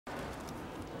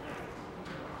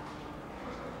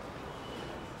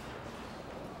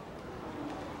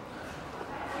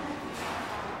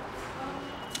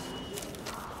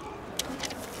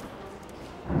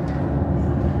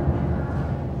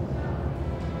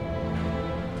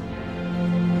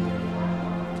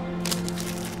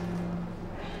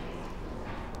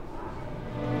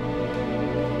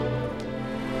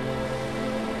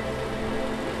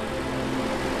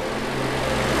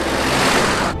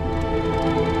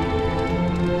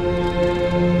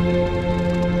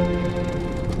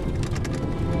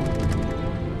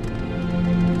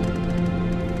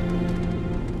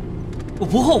我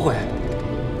不后悔。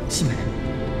西梅，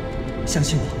相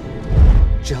信我，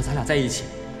只要咱俩在一起，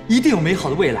一定有美好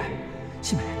的未来。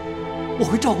西梅，我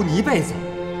会照顾你一辈子。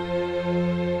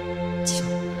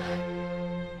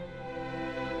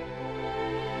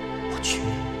我娶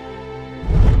你。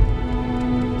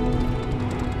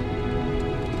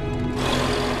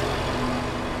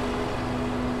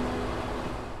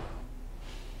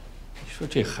 说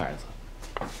这孩子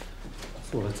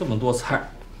做了这么多菜，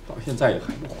到现在也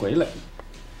还不回来。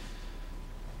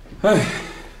哎，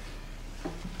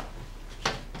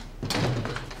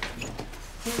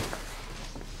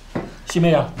西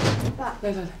妹啊，爸，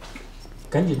来，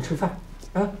赶紧吃饭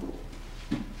啊！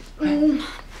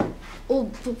我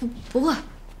不饿，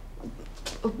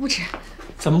我不吃。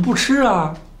怎么不吃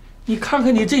啊？你看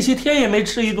看你这些天也没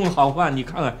吃一顿好饭，你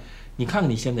看看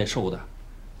你现在瘦的。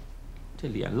 这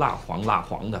脸蜡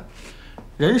黄的，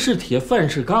人是铁，饭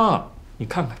是钢。你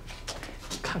看看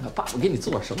爸爸给你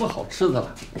做什么好吃的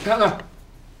了？你看看，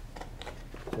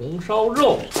红烧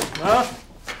肉啊！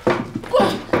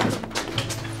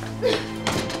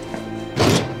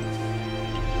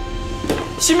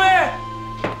西妹，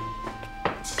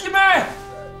西妹。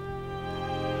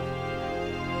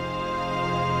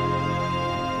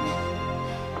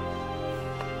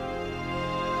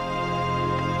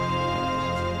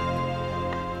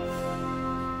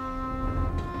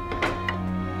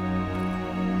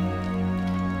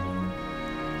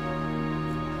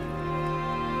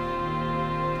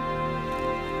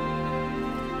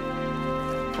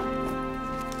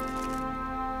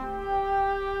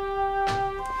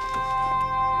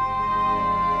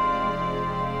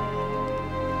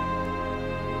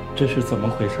 这是怎么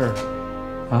回事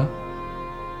啊？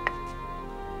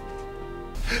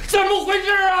怎么回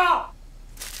事啊？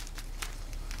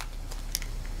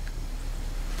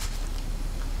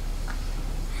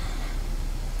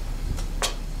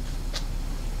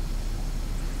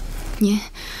您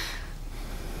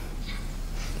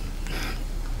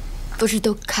不是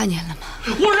都看见了吗？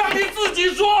我让你自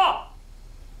己说。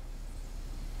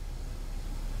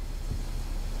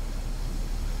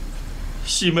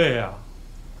西妹啊。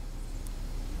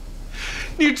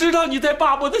 你知道你在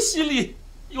爸爸的心里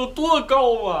有多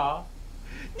高吗？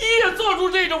你也做出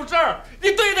这种事儿，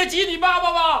你对得起你爸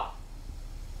爸吗？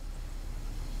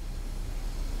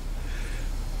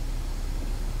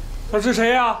他是谁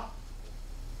呀？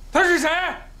他是谁？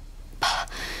爸，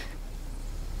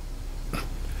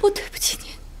我对不起您。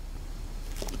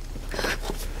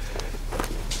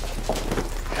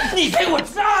你给我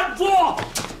站住！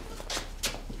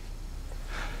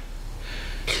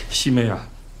西妹啊。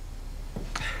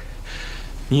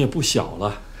 你也不小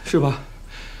了，是吧？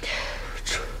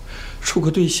处个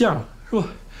对象是吧？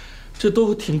这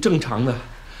都挺正常的，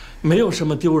没有什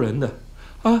么丢人的，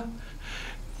啊！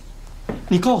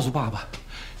你告诉爸爸，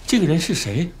这个人是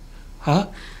谁？啊？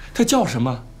他叫什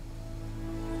么？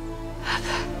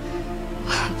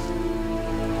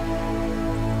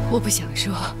我不想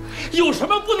说。有什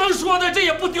么不能说的？这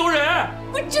也不丢人。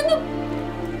我真的不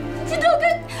知道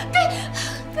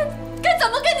该怎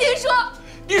么跟您说。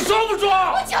 你说不说？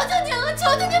我求求您了，求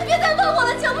求您别再问我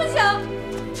了，行不行？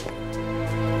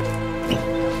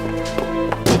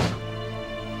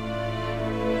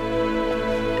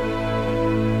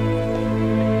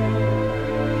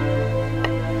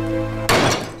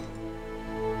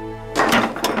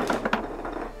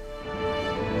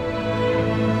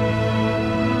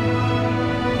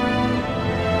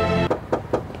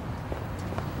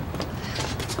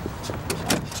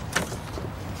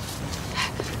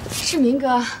志明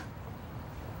哥。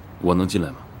 我能进来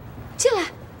吗？进来。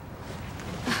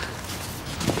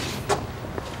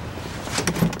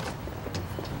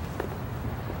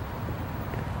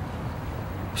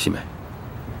西梅，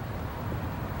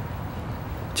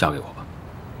嫁给我吧。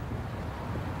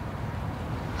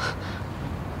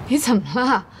你怎么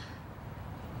了？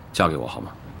嫁给我好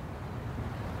吗？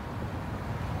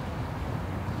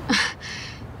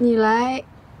你来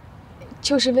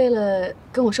就是为了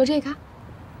跟我说这个？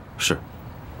是。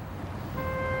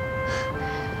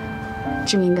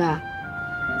 志明哥，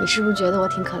你是不是觉得我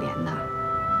挺可怜的？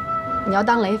你要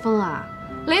当雷锋啊？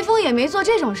雷锋也没做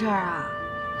这种事儿啊。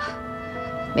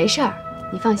没事儿，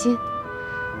你放心。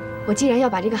我既然要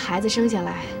把这个孩子生下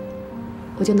来，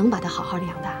我就能把他好好的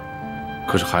养大。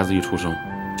可是孩子一出生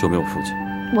就没有父亲，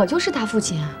我就是他父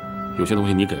亲啊。有些东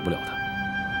西你给不了他。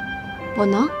我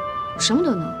能，什么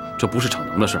都能。这不是逞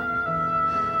能的事儿。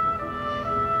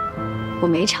我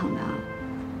没逞能，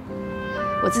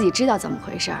我自己知道怎么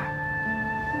回事儿。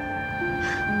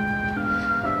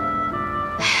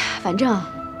 反正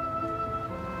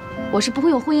我是不会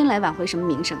用婚姻来挽回什么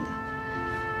名声的。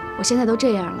我现在都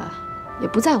这样了，也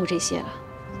不在乎这些了。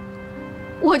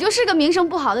我就是个名声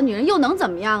不好的女人，又能怎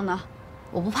么样呢？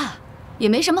我不怕，也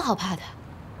没什么好怕的。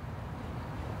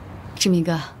志明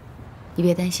哥，你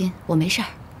别担心，我没事儿，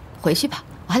回去吧，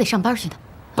我还得上班去呢。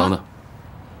等等，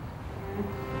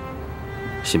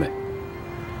西梅，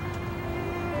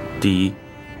第一，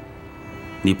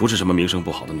你不是什么名声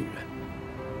不好的女人；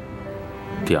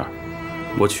第二，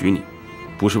我娶你，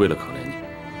不是为了可怜你，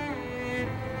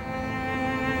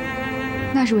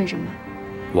那是为什么？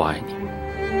我爱你。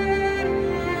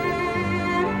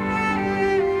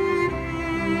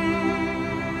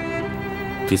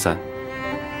第三，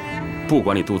不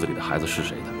管你肚子里的孩子是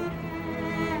谁的，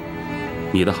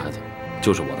你的孩子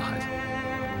就是我的孩子。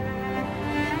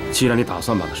既然你打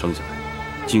算把他生下来，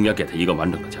就应该给他一个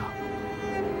完整的家。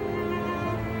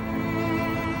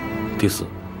第四，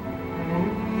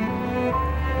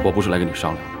我不是来跟你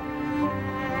商量的，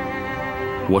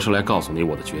我是来告诉你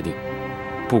我的决定，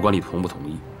不管你同不同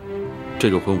意，这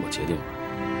个婚我结定了。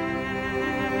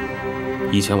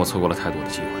以前我错过了太多的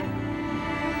机会，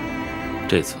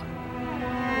这次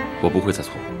我不会再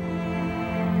错过。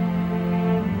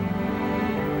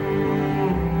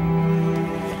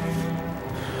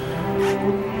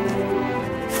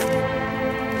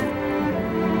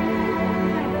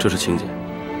这是请柬，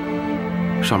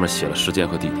上面写了时间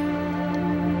和地点。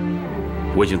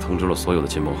我已经通知了所有的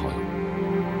亲朋好友，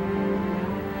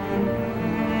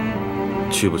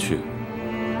去不去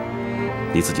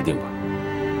你自己定吧。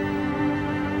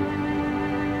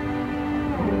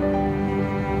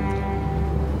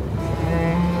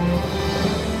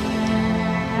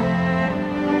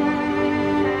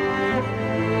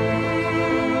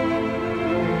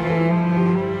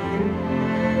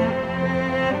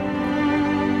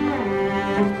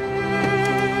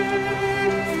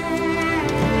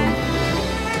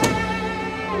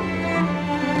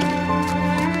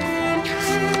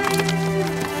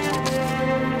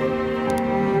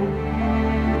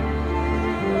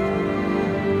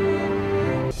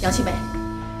杨七梅，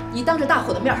你当着大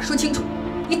伙的面说清楚，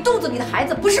你肚子里的孩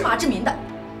子不是马志民的。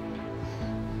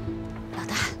老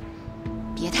大，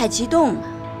别太激动嘛，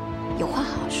有话好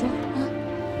好说啊，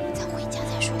咱回家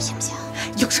再说，行不行？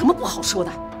有什么不好说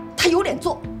的？他有脸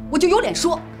做，我就有脸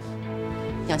说。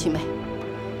杨七梅，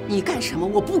你干什么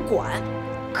我不管，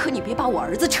可你别把我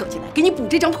儿子扯进来，给你补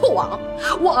这张破网。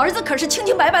我儿子可是清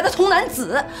清白白的童男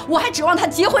子，我还指望他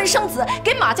结婚生子，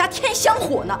给马家添香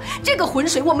火呢。这个浑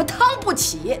水我们趟不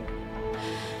起。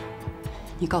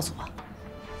你告诉我，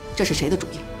这是谁的主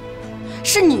意？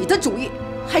是你的主意，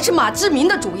还是马志民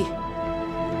的主意？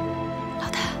老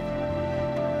大，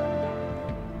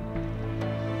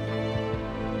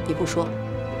你不说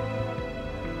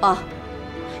啊？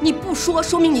你不说，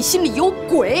说明你心里有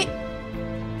鬼。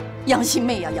杨新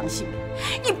妹呀，杨新妹，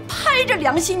你拍着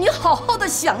良心，你好好的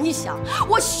想一想，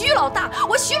我徐老大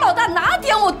哪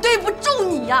点我对不住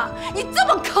你呀？你这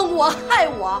么坑我害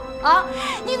我啊！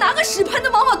你拿个屎盆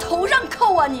子往我头上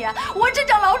扣啊你！我这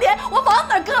张老脸我往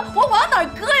哪搁？我往哪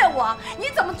搁呀我？你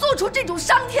怎么做出这种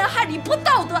伤天害理、不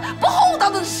道德、不厚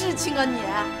道的事情啊你？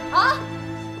啊！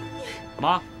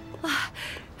妈，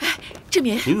志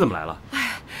民，您怎么来了？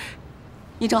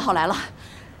你正好来了，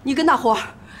你跟大伙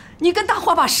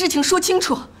把事情说清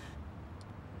楚。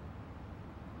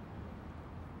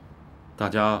大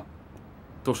家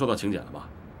都收到请柬了吧？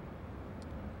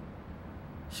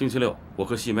星期六，我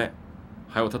和细妹，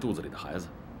还有她肚子里的孩子，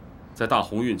在大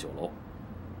鸿运酒楼，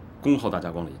恭候大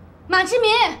家光临。马志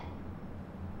民，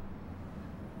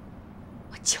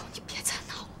我求你别再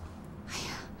闹了。哎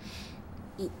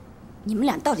呀，你们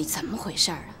俩到底怎么回事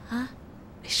啊？啊？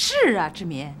是啊，志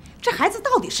民，这孩子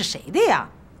到底是谁的呀？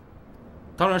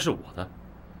当然是我的。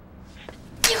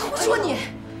你胡说你！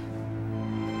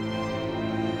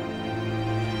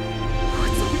我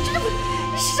怎么这么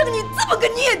生你这么个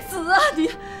孽子啊你！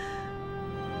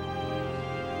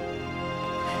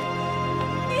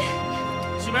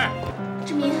细妹，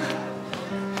志民，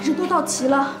人都到齐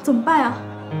了，怎么办呀？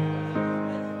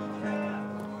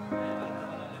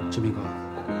志明哥，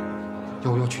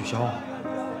要不要取消啊？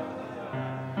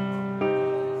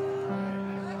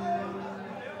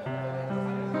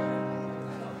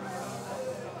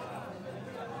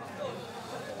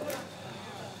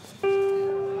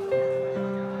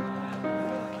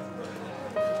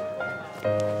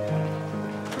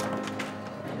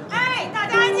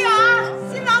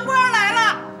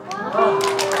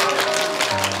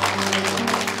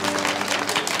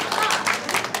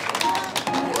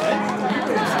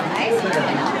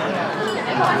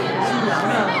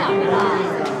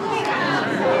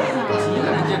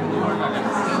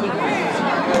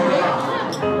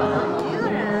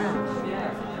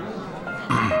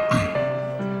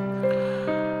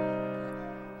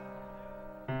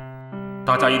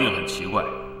一定很奇怪，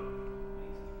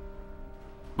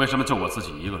为什么就我自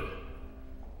己一个人？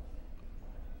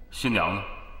新娘呢？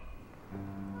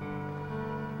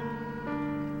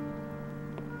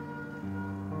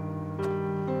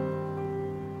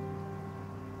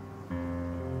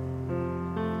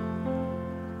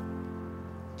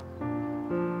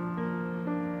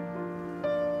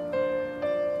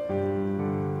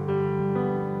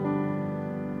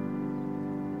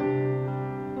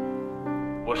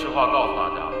我实话告诉大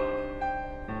家，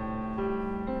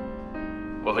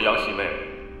我和杨希妹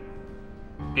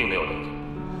并没有登记。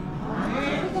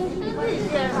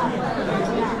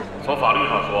从法律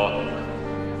上说，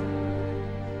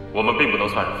我们并不能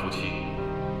算是夫妻。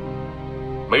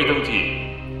没登记，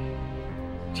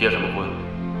结什么婚，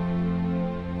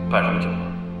办什么酒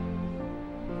啊？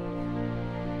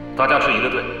大家质疑的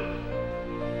对，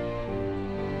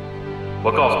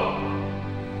我告诉你。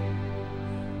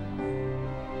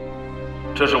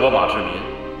这是我马志民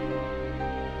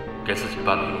给自己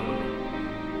办的一个婚礼。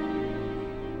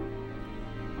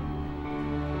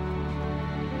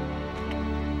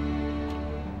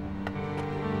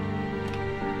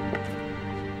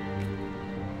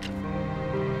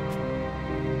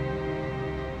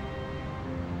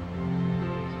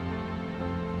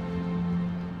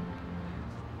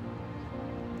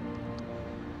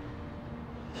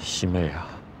喜妹啊，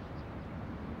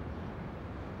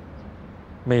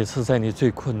每次在你最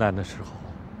困难的时候，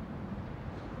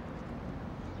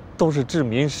都是志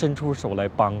民伸出手来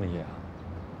帮你啊。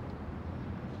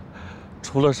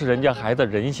除了是人家孩子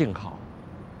人性好，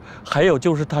还有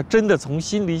就是他真的从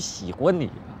心里喜欢你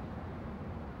啊。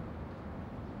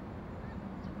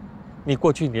你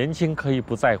过去年轻可以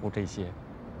不在乎这些，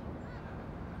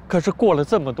可是过了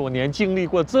这么多年，经历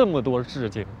过这么多事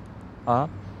情，啊，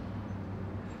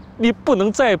你不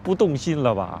能再不动心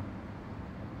了吧？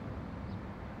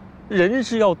人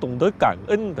是要懂得感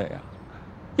恩的呀，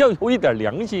要有一点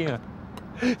良心啊！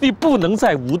你不能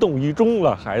再无动于衷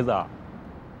了，孩子。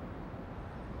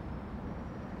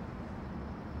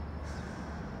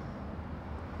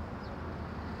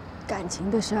感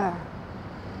情的事儿，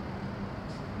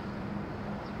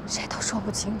谁都说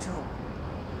不清楚。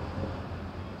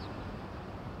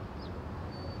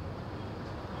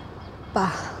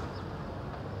爸，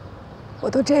我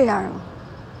都这样了，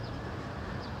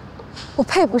我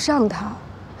配不上他，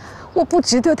我不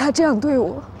值得他这样对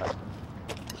我。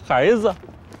孩子，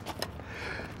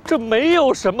这没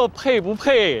有什么配不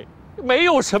配，没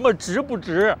有什么值不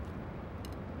值，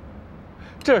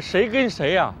这谁跟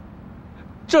谁呀？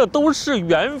这都是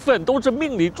缘分，都是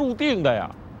命里注定的呀。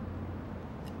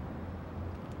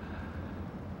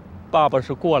爸爸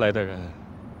是过来的人，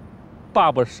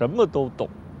爸爸什么都懂。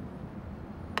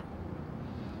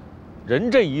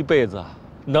人这一辈子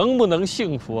能不能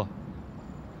幸福，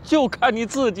就看你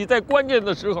自己在关键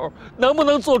的时候能不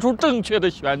能做出正确的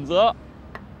选择。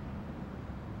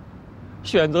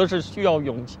选择是需要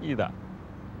勇气的。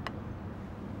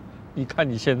你看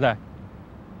你现在，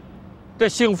这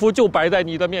幸福就摆在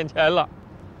你的面前了，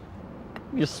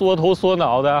你缩头缩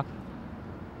脑的，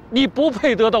你不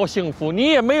配得到幸福，你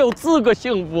也没有资格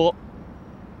幸福。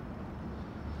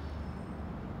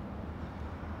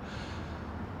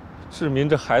志民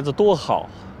这孩子多好，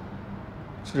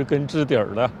知根知底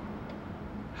儿的。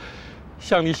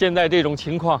像你现在这种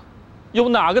情况，有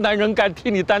哪个男人敢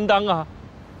替你担当啊？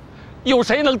有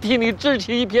谁能替你支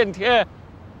起一片天？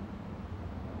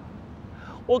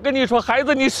我跟你说，孩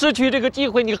子，你失去这个机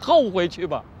会，你后悔去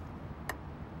吧。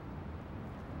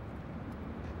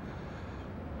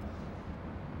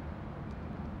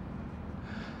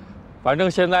反正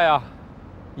现在啊，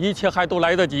一切还都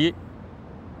来得及，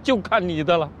就看你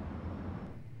的了。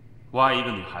我爱一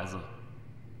个女孩子，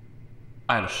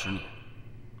爱了10年。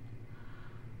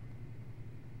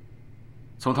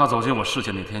从她走进我世界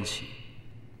那天起，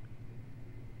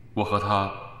我和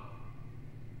她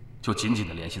就紧紧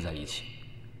地联系在一起。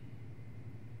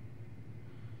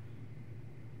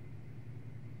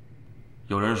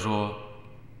有人说，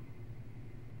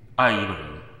爱一个人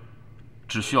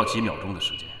只需要几秒钟的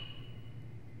时间，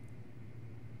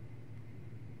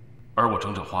而我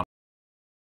整整花了。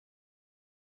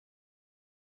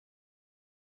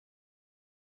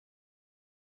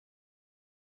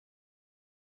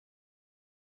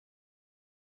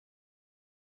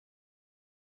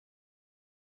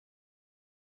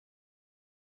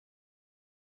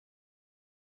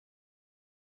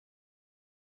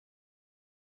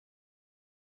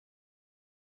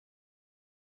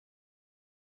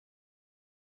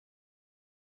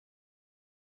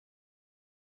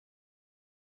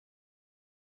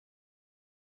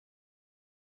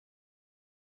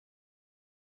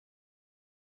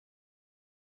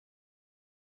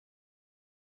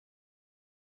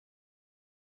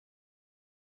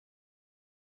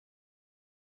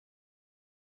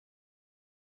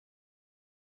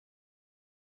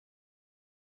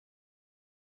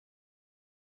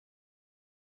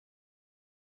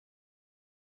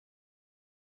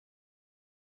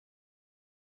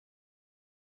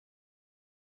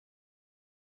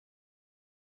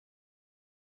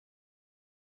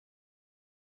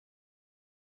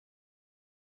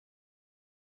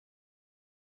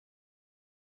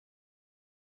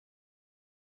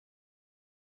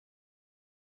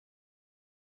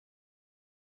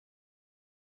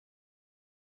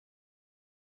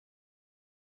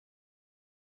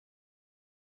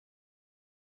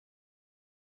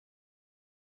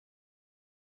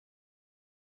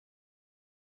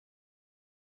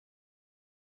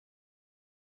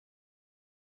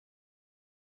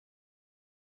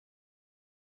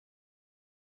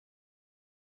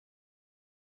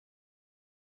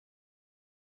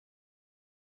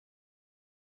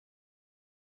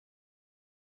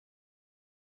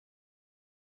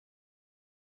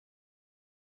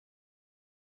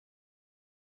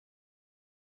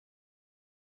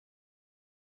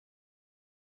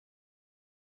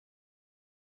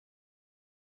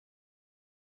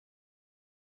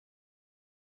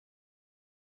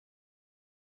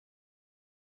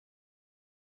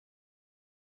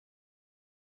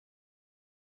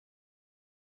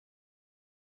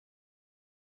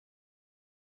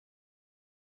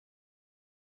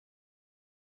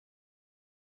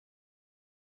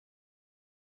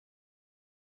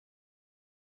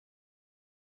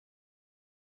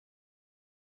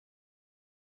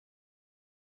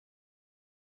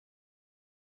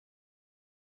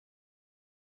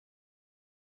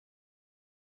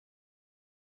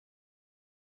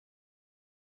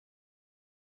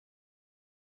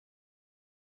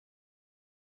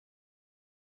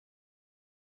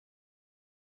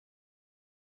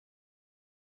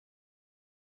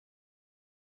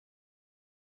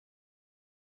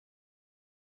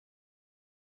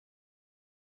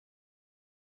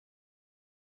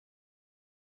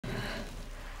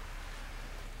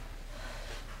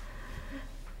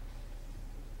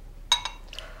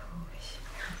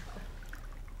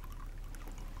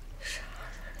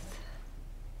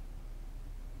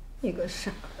你个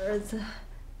傻儿子！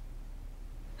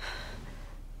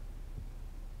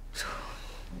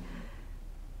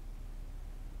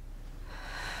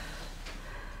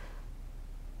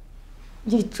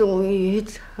你终于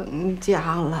成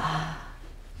家了。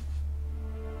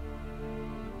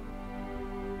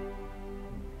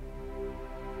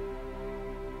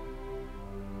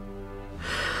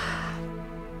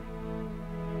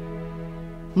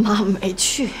妈没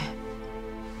去，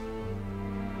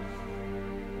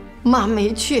妈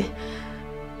没去，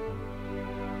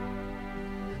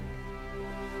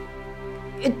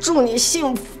也祝你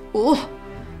幸福。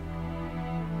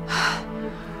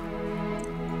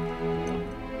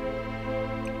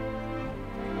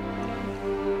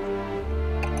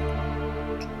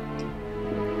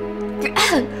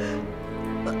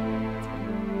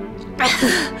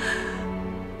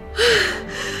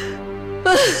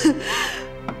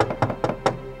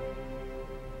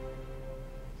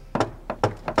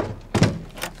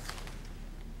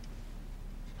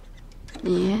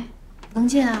你能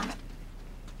进啊？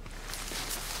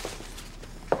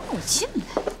让我进来。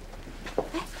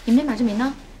哎，你们马志明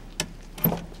呢？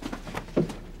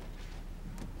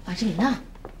马志明呢？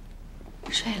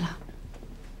睡了，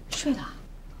睡了。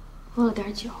喝了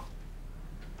点酒。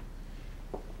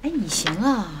哎，你行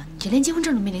啊，你这连结婚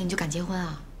证都没领，你就敢结婚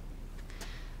啊？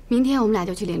明天我们俩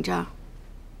就去领证。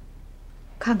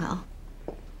看看啊。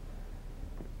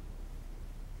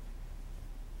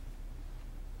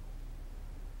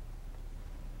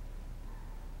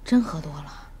真喝多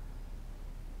了。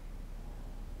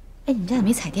哎，你们家怎么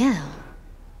没彩电啊？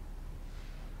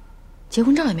结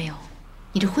婚照也没有，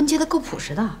你这婚结的够朴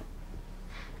实的。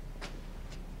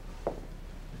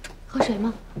喝水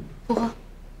吗？不喝。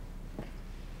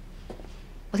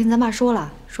我听咱爸说了，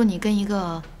说你跟一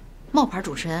个冒牌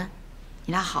主持人，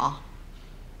你俩好，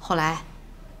后来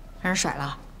让人甩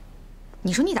了。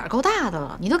你说你胆够大的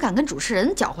了，你都敢跟主持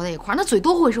人搅和在一块儿，那嘴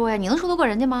多会说呀？你能说得过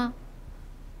人家吗？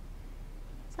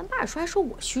咱爸说还说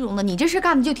我虚荣的，你这事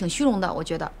干的就挺虚荣的，我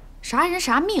觉得啥人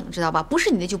啥命，知道吧？不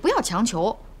是你的就不要强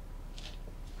求。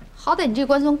好歹你这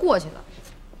关算过去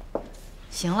了。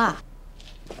行了，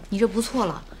你这不错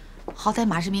了，好歹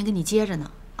马志明跟你接着呢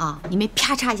啊，你没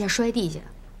啪嚓一下摔地下。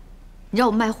你知道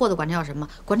我们卖货的管这叫什么？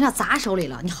管这叫砸手里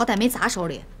了。你好歹没砸手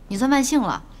里，你算万幸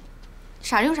了。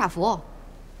傻人有傻福。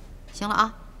行了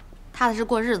啊，踏踏实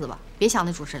过日子吧，别想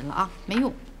那主持人了啊，没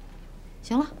用。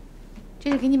行了。这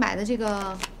是给你买的这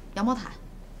个羊毛毯，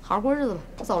好好过日子吧。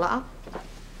我走了啊。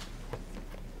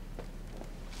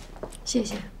谢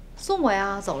谢。送我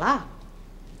呀，走了。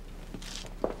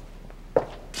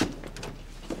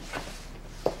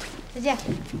再见。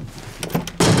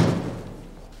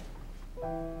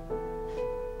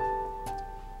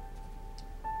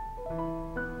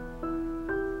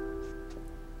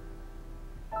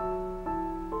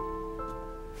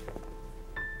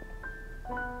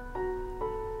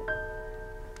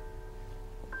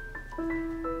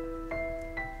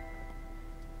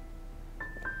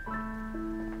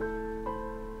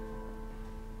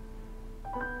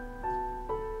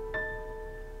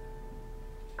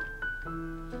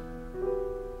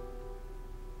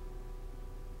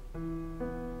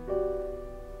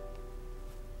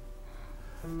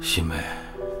新梅，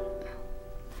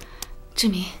志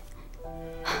明，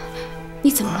你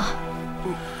怎么了？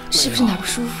是不是哪儿不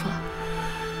舒服？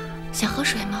想喝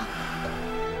水吗？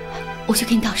我去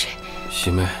给你倒水。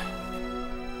新梅，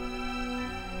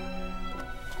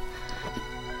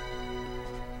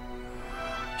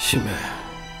新梅，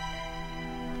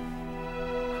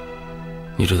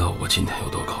你知道我今天有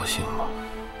多高兴吗？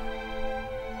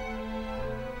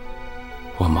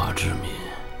我马志民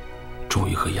终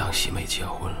于和杨喜梅结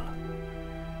婚了。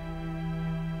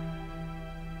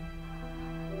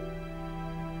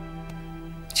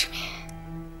志明，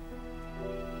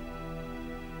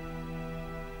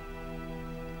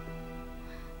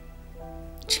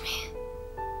志明，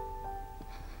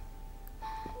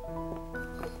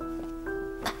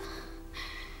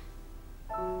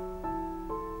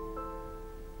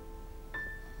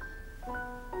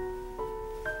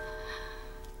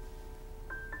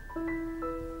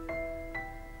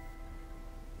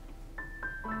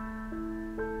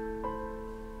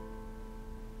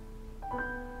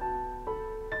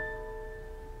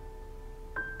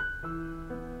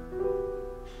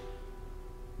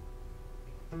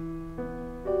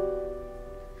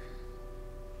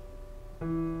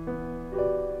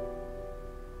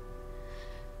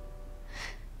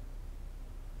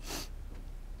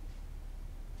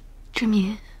志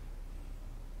明，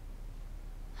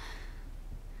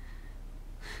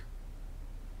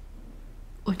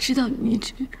我知道你一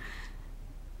直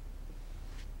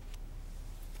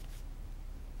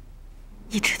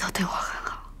对我很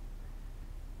好，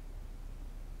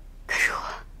可是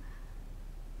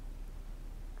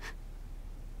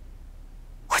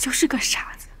我就是个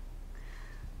傻子，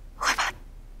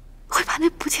会把那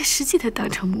不切实际的当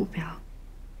成目标。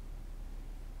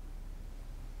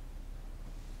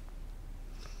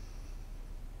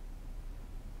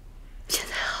现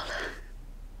在好了，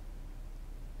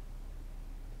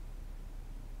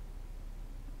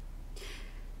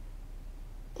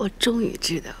我终于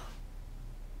知道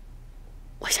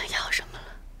我想要什么了。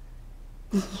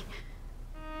你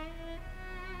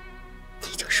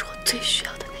就是我最需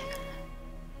要的那个人。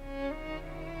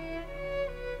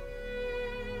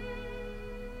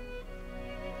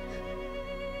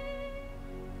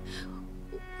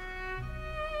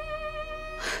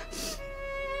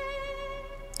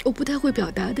我不太会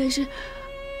表达，但是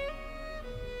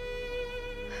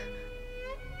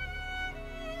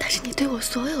你对我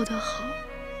所有的好，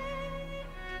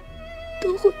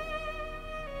都会。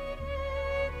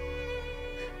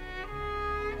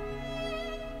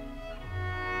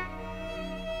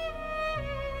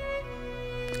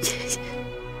谢谢。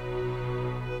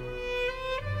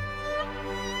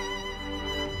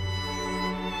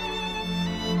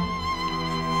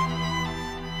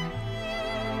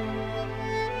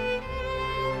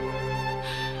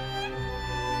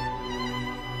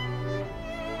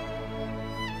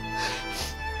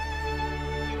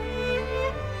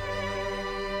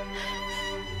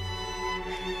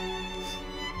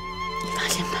你放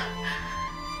心吧，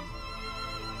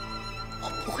我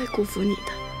不会辜负你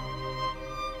的。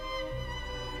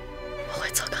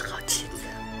 做个好妻子，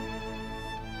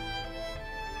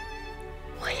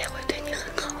我也会对你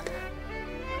很好的。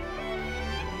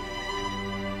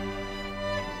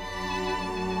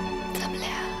咱们俩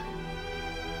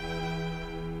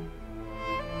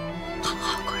好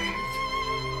好过日子。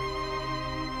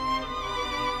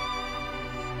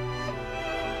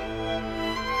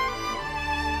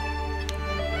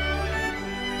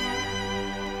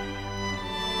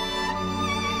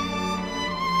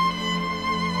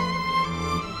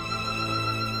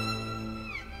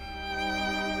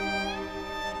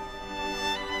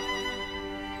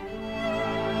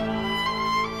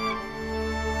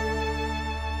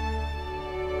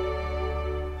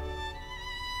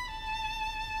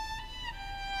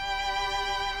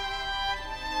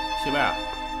细妹，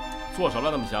做什么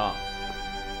了那么香？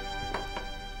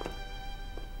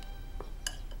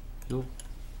哟，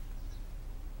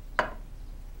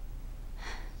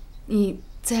你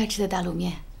最爱吃的大卤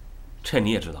面，这你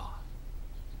也知道啊？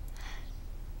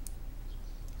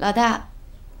老大，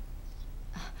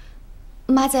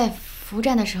妈在服务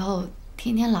站的时候，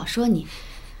天天老说你，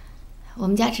我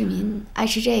们家志民爱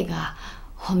吃这个，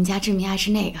我们家志民爱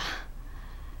吃那个，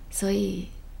所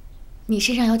以。 你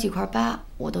身上有几块疤，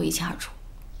我都一清二楚。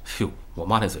哟，我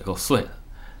妈那嘴够碎的。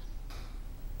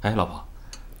哎，老婆，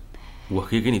我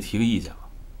可以给你提个意见吗？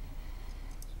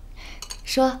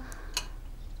说。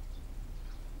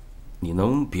你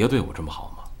能别对我这么好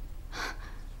吗？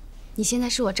你现在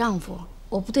是我丈夫，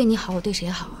我不对你好，我对谁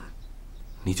好啊？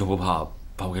你就不怕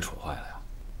把我给宠坏了呀？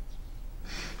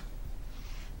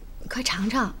你快尝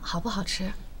尝，好不好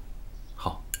吃？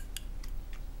 好，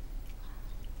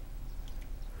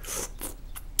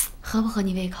合不合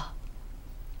你胃口？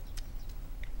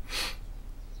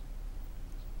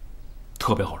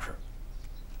特别好吃。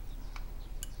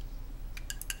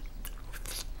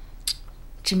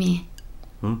志明，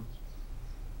嗯，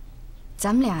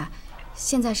咱们俩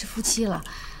现在是夫妻了，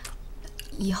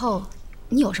以后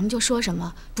你有什么就说什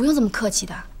么，不用这么客气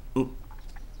的。嗯，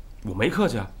我没客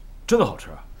气啊，真的好吃。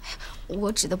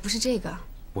我指的不是这个。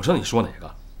我知道你说哪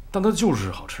个，但它就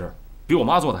是好吃，比我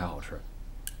妈做的还好吃。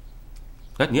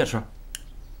 哎，你也吃。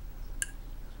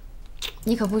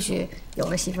你可不许有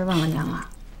了媳妇忘了娘啊！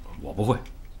我不会。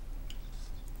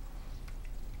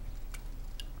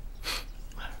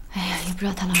哎呀，也不知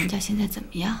道他老人家现在怎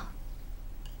么样。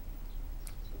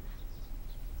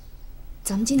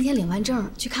咱们今天领完证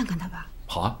去看看他吧。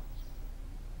好啊。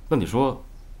那你说，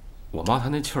我妈她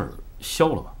那气儿消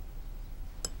了吗？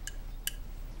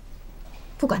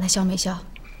不管他消没消，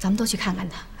咱们都去看看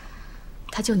他。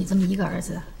 他就你这么一个儿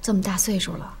子，这么大岁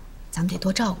数了，咱们得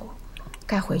多照顾。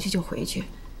该回去就回去，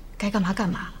该干嘛干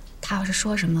嘛。他要是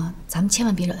说什么，咱们千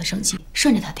万别惹他生气，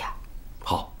顺着他点儿。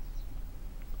好，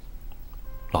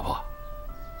老婆，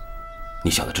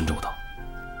你想的真周到。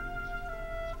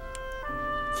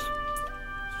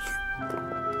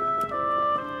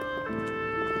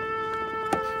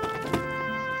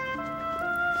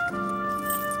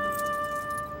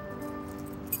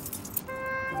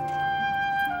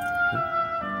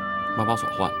妈把锁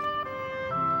换了。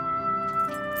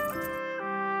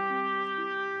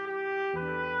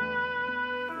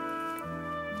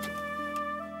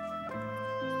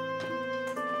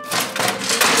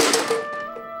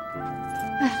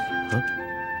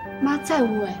妈再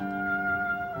无畏。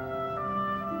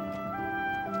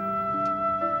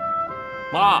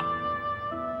妈，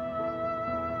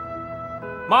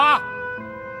妈，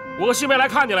我和细妹来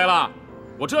看你来了，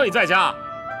我知道你在家，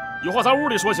有话咱屋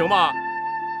里说行吗？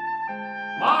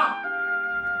妈。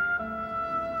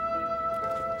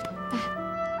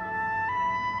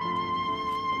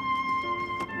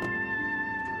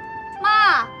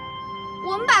 妈，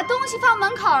我们把东西放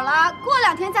门口了，过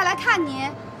2天再来看您，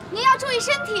您要注意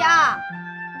身体啊。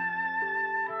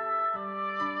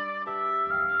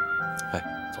哎，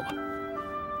走吧。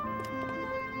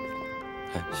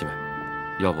哎，细妹，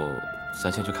要不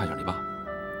咱先去看一下你爸？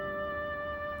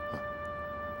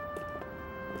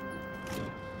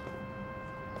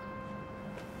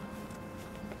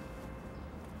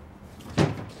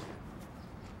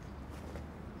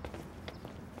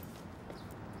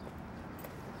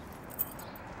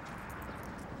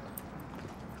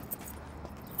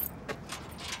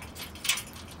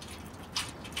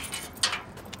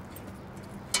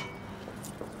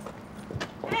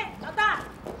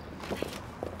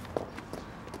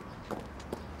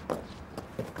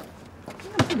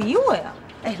 理我呀！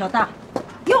哎，老大，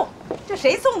哟，这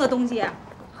谁送的东西啊？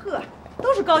呵，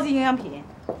都是高级营养品，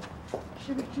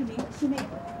是不是志明细妹？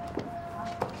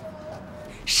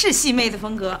是细妹的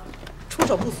风格，出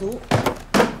手不俗。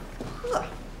呵，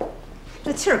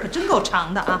这气儿可真够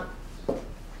长的啊！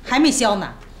还没消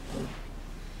呢。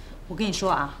我跟你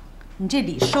说啊，你这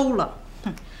礼收了，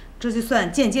哼，这就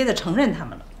算间接的承认他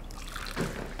们了。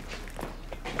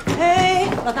哎，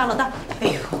老大，哎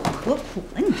呦，可苦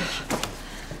了你这是。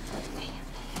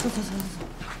 走，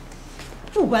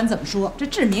不管怎么说，这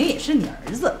志明也是你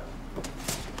儿子，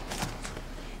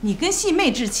你跟细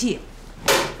妹置气，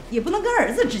也不能跟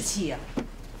儿子置气呀。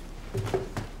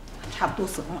差不多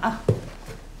死了啊！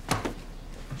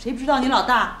谁不知道你老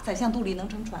大宰相肚里能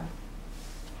撑船？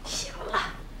行了，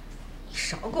你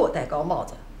少给我戴高帽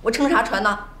子，我撑啥船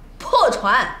呢？破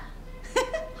船！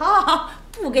好，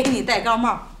不给你戴高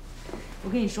帽。我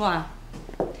跟你说啊，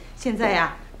现在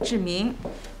呀，志明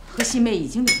和细妹已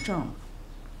经领证了，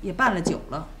也办了酒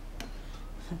了。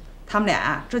他们俩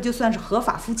啊，这就算是合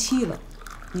法夫妻了。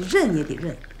你认也得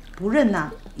认，不认呐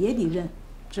也得认，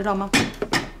知道吗？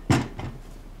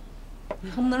你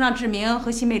恨不能让志明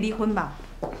和细妹离婚吧？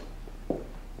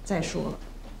再说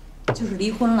了，就是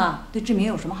离婚了，对志明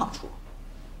有什么好处？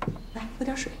来，喝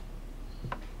点水。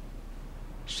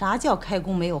啥叫开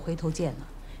弓没有回头箭呢？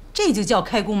这就叫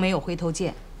开弓没有回头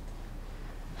箭。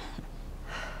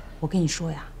我跟你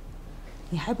说呀。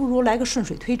 你还不如来个顺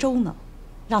水推舟呢，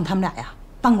让他们俩呀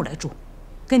搬过来住，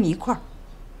跟你一块儿，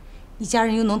一家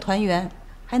人又能团圆，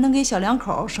还能给小两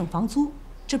口省房租，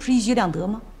这不是一举两得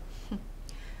吗？哼，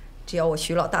只要我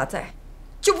徐老大在，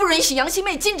就不允许杨细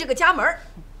妹进这个家门。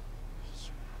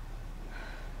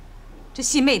这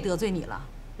细妹得罪你了，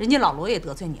人家老罗也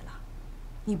得罪你了，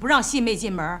你不让细妹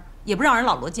进门，也不让人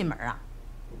老罗进门啊？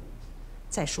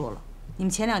再说了，你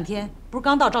们前2天不是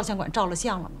刚到照相馆照了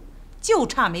相了吗？ 就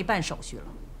差没办手续了，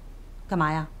干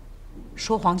嘛呀？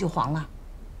说黄就黄了。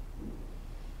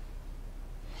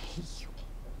哎呦，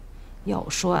要我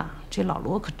说啊，这老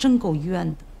罗可真够冤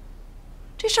的，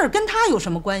这事儿跟他有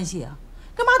什么关系啊？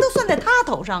干嘛都算在他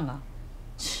头上啊？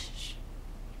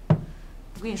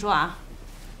我跟你说啊，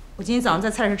我今天早上在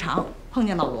菜市场碰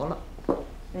见老罗了，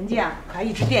人家啊还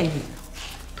一直惦记你呢，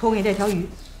托我给你这条鱼。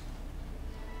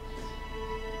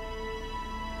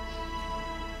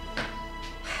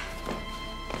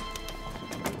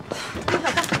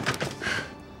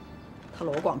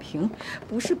 罗广平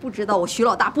不是不知道我徐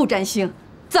老大不占星，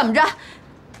怎么着？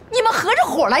你们合着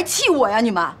伙来气我呀？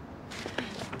你们？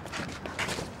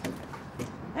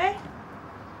哎，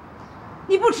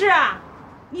你不吃啊？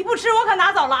你不吃，我可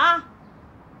拿走了啊！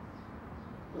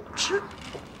我吃，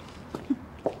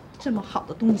这么好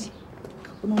的东西，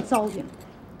可不能糟践了。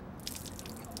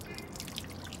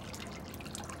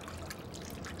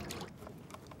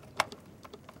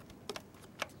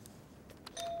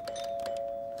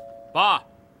爸，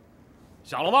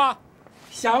响了吗？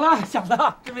响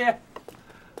了，志明。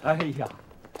哎呀，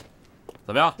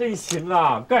怎么样？真行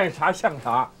啊，干啥像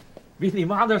啥，比你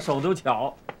妈的手都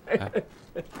巧。哎，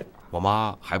我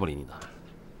妈还不理你呢。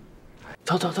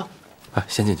走，哎，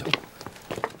先进去。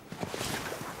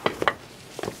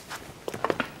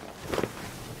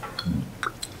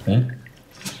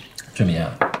志明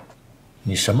啊，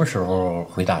你什么时候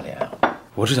回大连啊？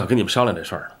我是想跟你们商量这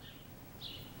事儿呢。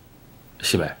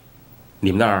细梅，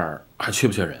你们那儿还缺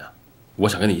不缺人啊？我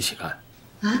想跟你一起干。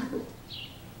啊？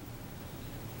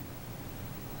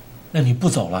那你不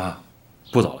走了？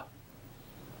不走了。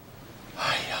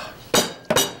哎呀，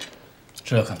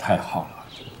这可太好了！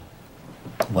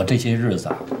我这些日子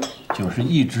啊，就是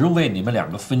一直为你们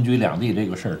两个分居两地这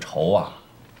个事儿愁啊。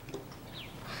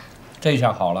这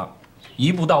下好了，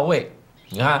一步到位。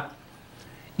你看，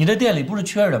你这店里不是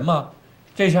缺人吗？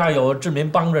这下有志民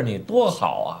帮着你，多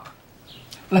好啊！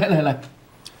来，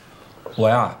我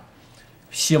呀，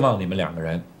希望你们两个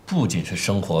人不仅是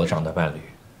生活上的伴侣，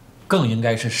更应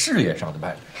该是事业上的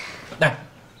伴侣。来，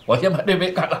我先把这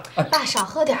杯干了。爸少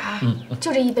喝点啊，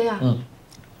就这一杯啊。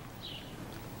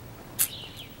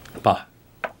爸，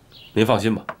您放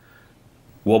心吧，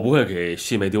我不会给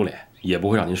细妹丢脸，也不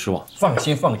会让您失望。放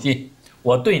心，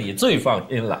我对你最放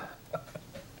心了。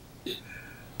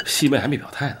细妹还没表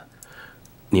态呢，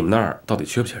你们那儿到底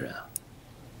缺不缺人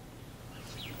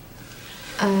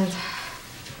啊？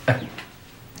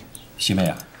细妹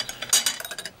啊，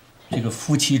这个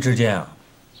夫妻之间啊，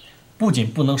不仅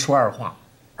不能说二话，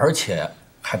而且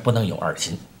还不能有二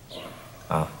心，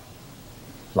啊，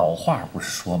老话不是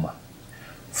说吗？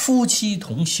夫妻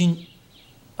同心，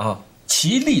啊，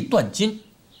其利断金，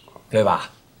对吧？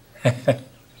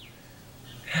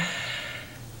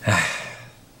哎，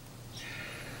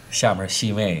下面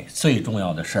细妹最重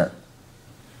要的事儿，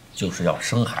就是要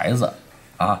生孩子，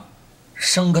啊，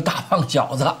生个大胖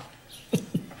小子。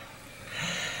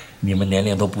你们年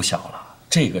龄都不小了，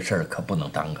这个事儿可不能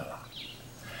耽搁了。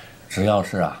只要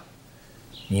是啊，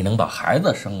你能把孩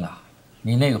子生了，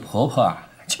你那个婆婆啊，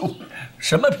就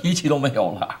什么脾气都没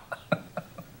有了。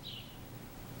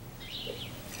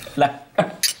来，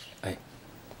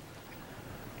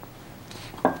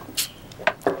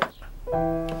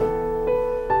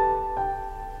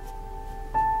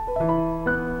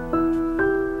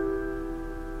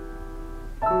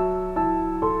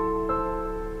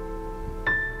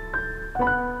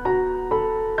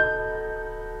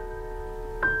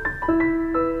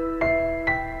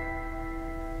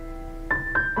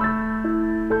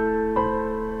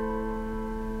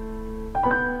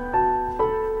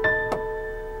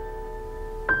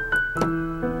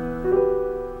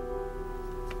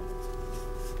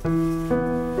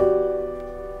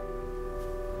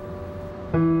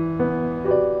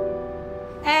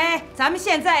哎，咱们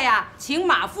现在呀，请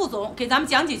马副总给咱们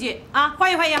讲几句啊，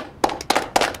欢迎。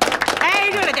哎，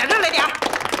热烈点。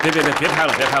别拍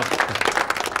了。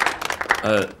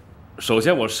首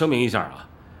先我声明一下啊，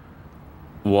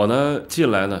我呢进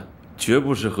来呢，绝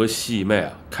不是和细妹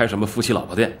啊开什么夫妻老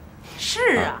婆店。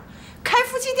是啊，开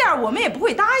夫妻店我们也不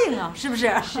会答应啊，是不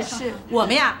是？是。我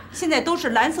们呀，现在都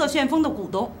是蓝色旋风的股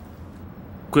东。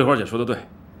桂花姐说的对，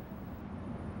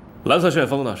蓝色旋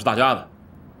风呢是大家的。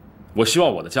我希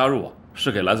望我的加入啊，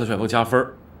是给蓝色旋风加分，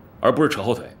而不是扯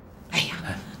后腿。哎呀，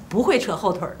不会扯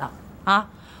后腿的啊！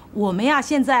我们呀，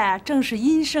现在啊正是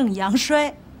阴盛阳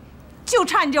衰，就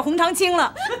差你这红长青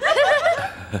了。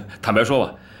坦白说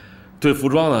吧，对服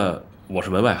装呢，我是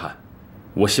门外汉。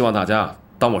我希望大家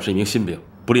当我是一名新兵，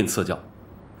不吝赐教，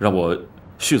让我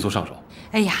迅速上手。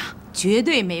哎呀，绝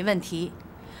对没问题。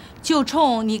就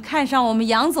冲你看上我们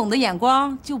杨总的眼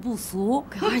光就不俗。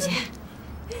桂花姐。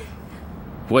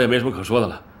我也没什么可说的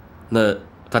了，那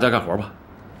大家干活吧。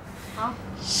好，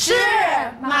是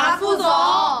马副总。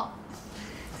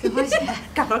桂花姐，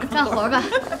干活吧。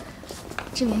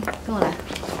志明，跟我来。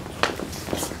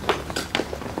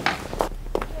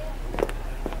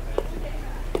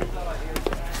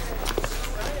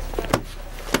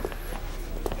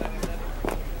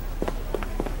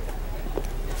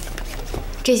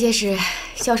这些是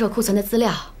销售库存的资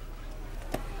料。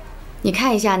你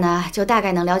看一下呢，就大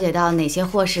概能了解到哪些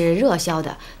货是热销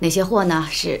的，哪些货呢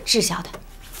是滞销的。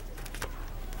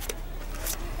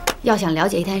要想了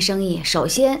解一摊生意，首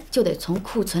先就得从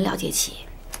库存了解起。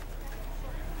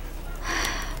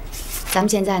咱们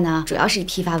现在呢，主要是以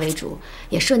批发为主，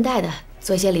也顺带的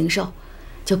做一些零售，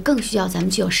就更需要咱们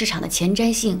具有市场的前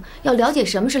瞻性，要了解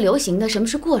什么是流行的，什么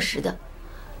是过时的。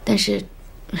但是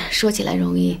说起来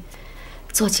容易，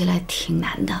做起来挺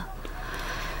难的。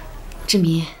志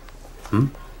民。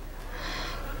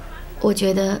我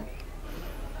觉得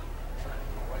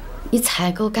你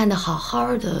采购干得好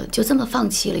好的，就这么放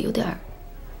弃了，有点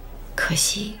可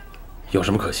惜。有什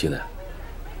么可惜的？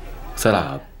咱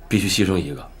俩必须牺牲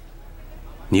一个，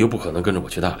你又不可能跟着我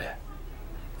去大连，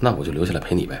那我就留下来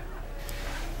陪你呗。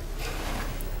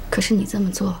可是你这么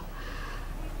做，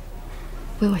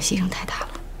为我牺牲太大了。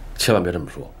千万别这么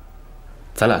说，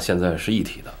咱俩现在是一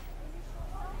体的，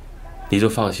你就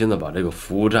放心的把这个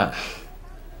服务站。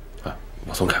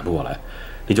我总改不过来，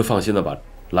你就放心的把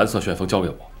蓝色旋风交给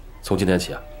我。从今天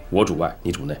起啊，我主外，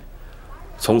你主内，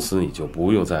从此你就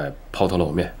不用再抛头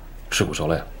露面、吃苦受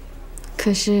累了。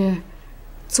可是，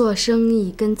做生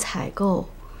意跟采购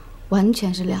完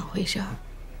全是两回事儿。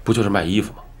不就是卖衣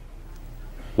服吗？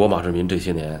我马志民这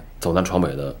些年走南闯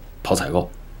北的跑采购，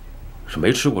是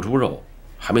没吃过猪肉，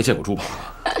还没见过猪跑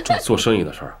啊。这做生意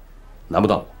的事儿，难不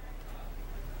到我。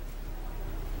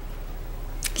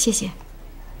谢谢。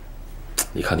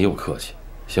你看你有客气。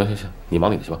行，你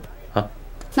忙你的去吧。啊。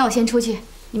那我先出去，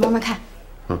你慢慢看。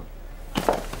嗯。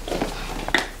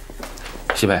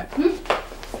西北。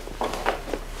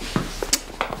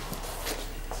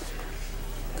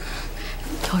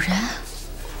有人。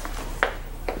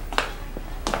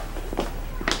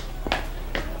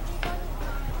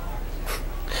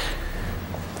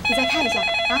你再看一下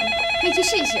啊，可以去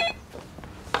试一试。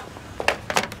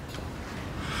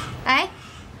哎，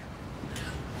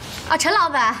啊，陈老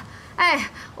板，哎，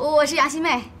我是杨希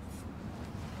妹。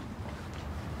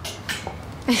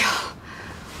哎呦，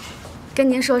跟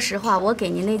您说实话，我给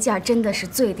您那价真的是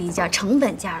最低价，成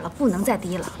本价了，不能再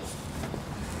低了。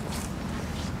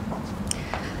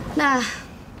那，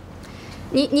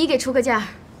你给出个价，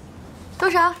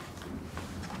多少？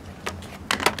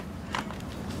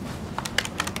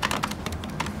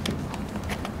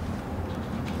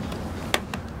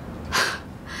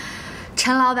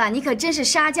陈老板，你可真是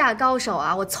杀价高手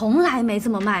啊！我从来没这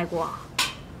么卖过。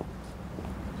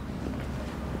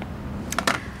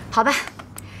好吧，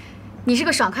你是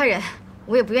个爽快人，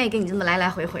我也不愿意跟你这么来来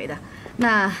回回的。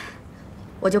那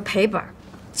我就赔本，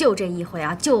就这一回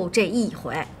啊，就这一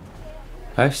回。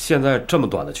哎，现在这么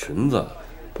短的裙子，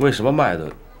为什么卖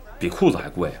的比裤子还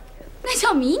贵啊？那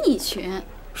叫迷你裙。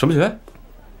什么裙？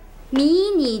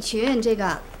迷你裙，这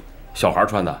个。小孩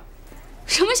穿的。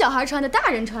什么小孩穿的？大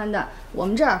人穿的。我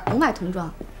们这儿不卖童装。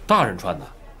大人穿的，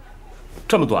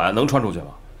这么短能穿出去吗？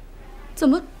怎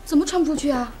么穿不出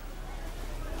去啊？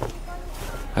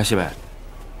哎，西北，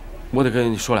我得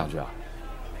跟你说两句啊。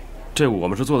这我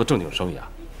们是做的正经生意啊，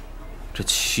这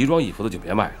奇装异服的就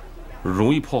别卖了，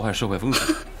容易破坏社会风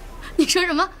气。你说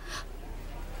什么？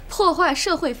破坏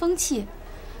社会风气？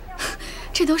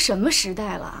这都什么时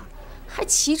代了，还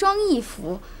奇装异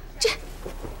服？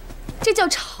这叫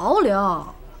潮流。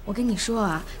我跟你说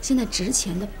啊，现在值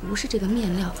钱的不是这个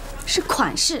面料，是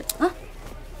款式啊。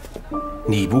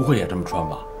你不会也这么穿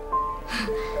吧？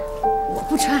我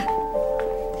不穿，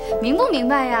明不明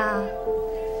白呀？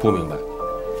不明白。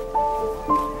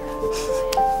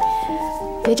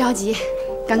别着急，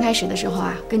刚开始的时候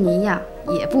啊，跟你一样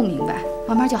也不明白，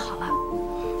慢慢就好了。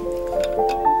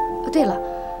对了，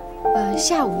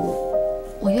下午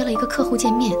我约了一个客户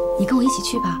见面，你跟我一起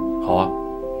去吧。好啊。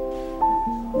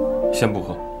先不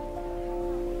喝。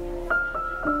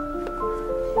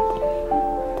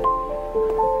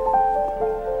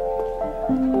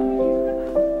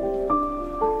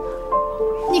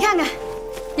你看看，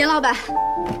严老板，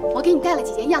我给你带了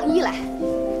几件样衣来。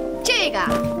这个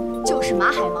就是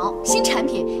马海毛新产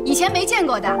品，以前没见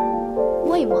过的。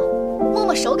摸一摸，摸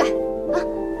摸手感啊。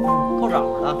够软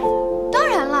的。当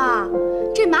然啦，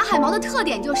这马海毛的特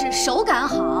点就是手感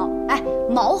好，哎，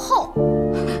毛厚，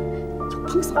有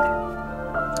蓬松感。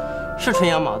是纯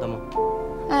羊毛的吗？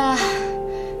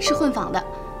是混纺的，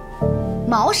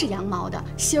毛是羊毛的，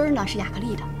芯儿呢是亚克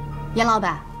力的。严老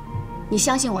板，你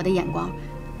相信我的眼光，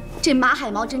这马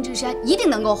海毛针织衫一定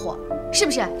能够火，是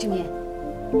不是，志民？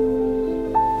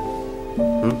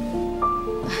嗯，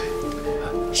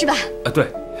是吧？对。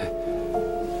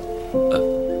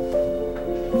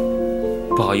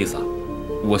不好意思啊，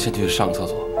我先去上个厕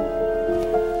所。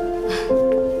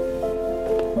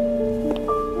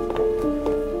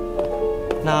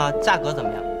那价格怎么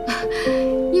样？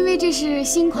因为这是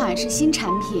新款式、新产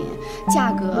品，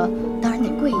价格当然得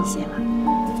贵一些了。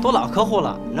都老客户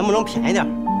了，能不能便宜点？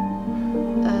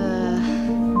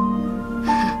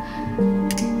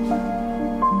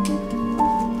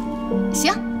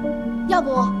行，要不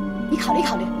你考虑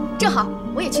考虑，正好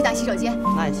我也去趟洗手间。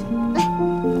那也行。来，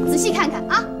仔细看看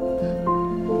啊。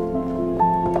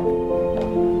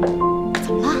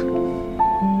怎么了？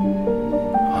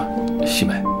啊，西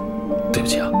梅，对不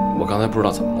起啊，我刚才不知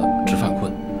道怎么了，直犯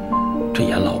困。这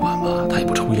严老板吧，他也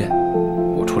不抽烟，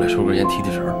我出来收根烟提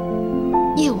提神儿。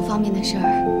业务方面的事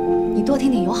儿，你多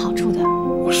听听有好处的。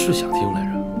我是想听来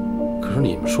着，可是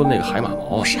你们说的那个海马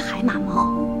毛啊，不是海马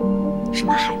毛，是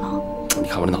马海毛。你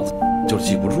看我这脑子就是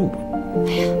记不住。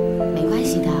哎呀，没关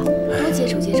系的，多接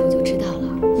触接触就知道了。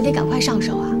你得赶快上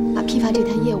手啊，把批发这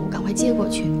摊业务赶快接过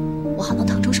去，我好能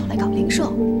腾出手来搞零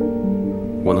售。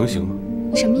我能行吗？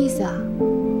你什么意思啊？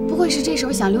不会是这时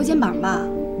候想溜肩膀吧？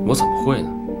我怎么会呢？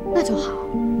那就好。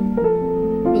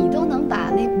你都能把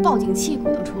那报警气鼓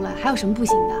捣出来，还有什么不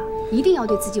行的？一定要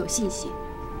对自己有信心。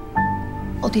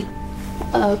哦，对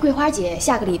了，桂花姐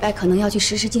下个礼拜可能要去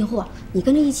实时进货，你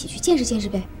跟着一起去见识见识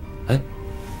呗。哎，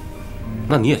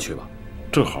那你也去吧，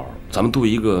正好咱们度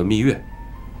一个蜜月。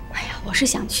我是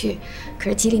想去，可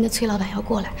是吉林的崔老板要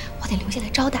过来，我得留下来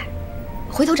招待。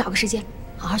回头找个时间，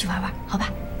好好去玩玩，好吧？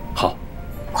好，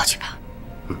过去吧。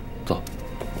嗯，走。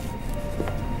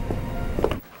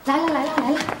来了，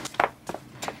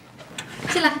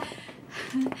进来。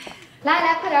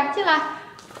来，快点进来。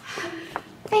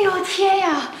哎呦天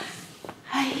呀！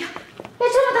哎呀，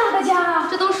这么大的家啊！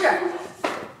这都是。哎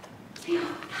呦，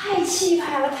太气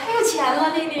派了，太有钱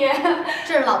了，丽丽。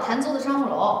这是老谭租的商务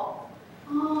楼。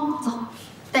哦，走，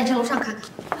带你上楼上看看。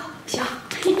行。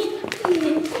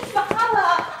你太麻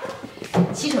了。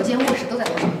洗手间、卧室都在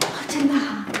楼上。真的？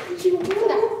哎呦，快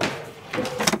点。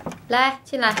来，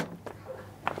进来。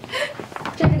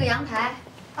这是个阳台。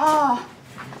哦。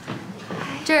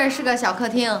这是个小客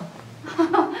厅。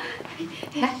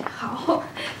来，好。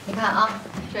你看啊，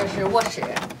这是卧室。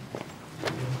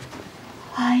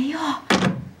哎呦，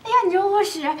你这卧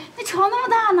室那床那么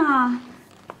大呢？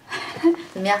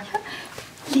怎么样，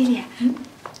丽丽？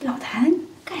老谭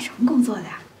干什么工作的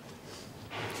呀？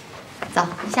走，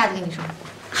一下就跟你说。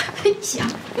行。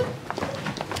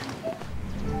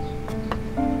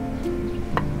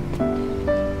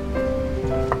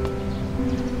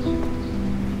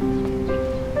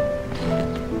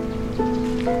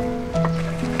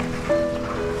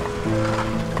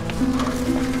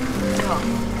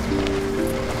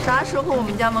啥时候我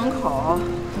们家门口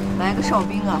来个哨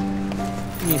兵啊？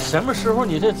你什么时候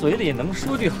你这嘴里能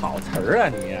说句好词儿啊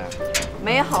你？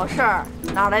没好事儿，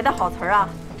哪来的好词儿啊？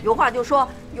有话就说，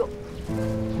有。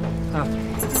啊，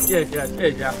谢谢。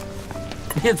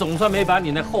你总算没把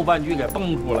你那后半句给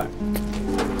蹦出来。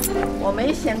我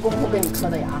没闲工夫跟你磕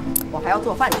的牙，我还要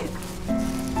做饭去。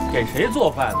给谁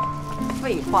做饭呢？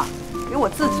废话，给我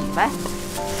自己呗。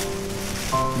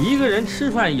一个人吃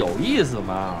饭有意思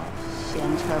吗？闲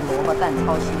吃萝卜淡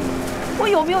操心，我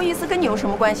有没有意思跟你有什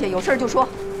么关系？有事就说。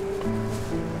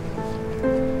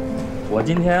我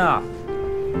今天啊，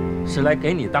是来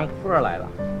给你当坡来了。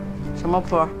什么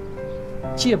坡？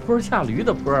借坡下驴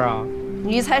的坡啊！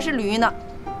你才是驴呢。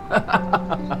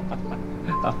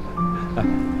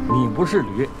你不是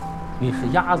驴，你是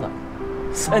鸭子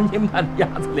，3斤半的鸭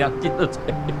子，2斤的嘴。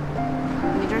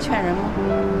你这劝人吗？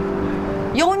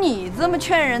有你这么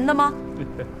劝人的吗？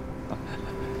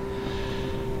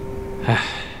哎，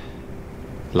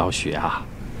老许啊，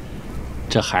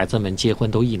这孩子们结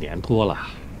婚都1年多了，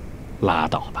拉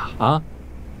倒吧啊，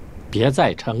别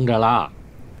再撑着了。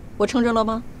我撑着了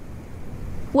吗？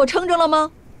我撑着了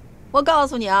吗？我告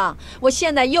诉你啊，我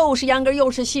现在又是秧歌又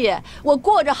是戏，我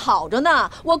过着好着呢，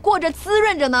我过着滋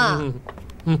润着呢。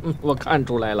我看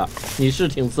出来了，你是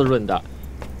挺滋润的，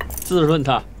滋润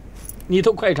的，你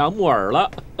都快长木耳了。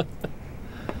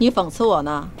你讽刺我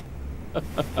呢？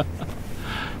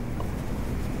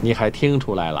你还听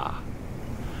出来了？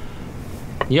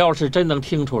你要是真能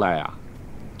听出来呀，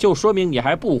就说明你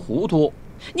还不糊涂。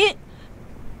你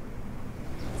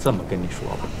这么跟你说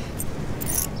吧，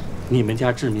你们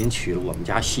家志民娶了我们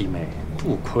家细妹，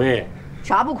不亏。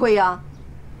啥不亏呀？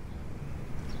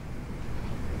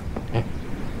哎，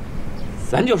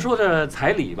咱就说这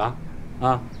彩礼吧，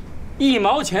啊，1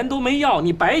毛钱都没要，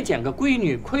你白捡个闺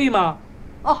女，亏吗？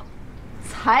哦，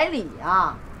彩礼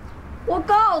啊！我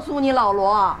告诉你，老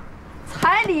罗，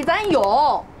彩礼咱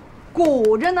有，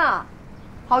鼓着呢，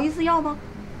好意思要吗？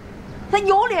咱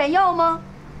有脸要吗？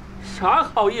啥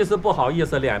好意思不好意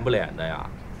思，脸不脸的呀？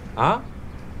啊！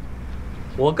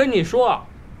我跟你说，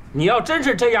你要真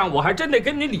是这样，我还真得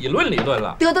跟你理论理论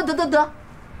了。得，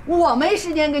我没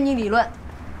时间跟你理论。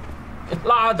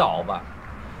拉倒吧，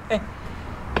哎，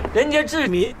人家志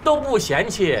民都不嫌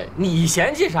弃，你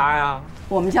嫌弃啥呀？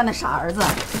我们家那傻儿子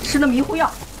吃了迷糊药，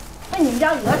被你们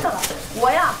家讹上了，我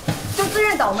呀就自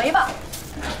认倒霉吧。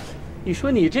你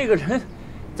说你这个人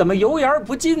怎么油盐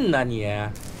不进呢？你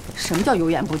什么叫油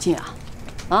盐不进啊？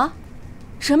啊，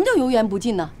什么叫油盐不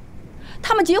进呢？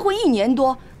他们结婚1年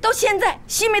多，到现在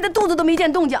西梅的肚子都没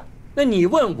见动静。那你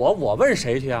问我，我问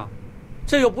谁去啊？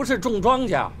这又不是种庄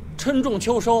稼，春种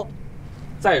秋收。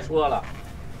再说了，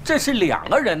这是2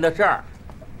个人的事儿。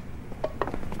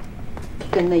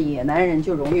跟那野男人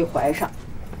就容易怀上，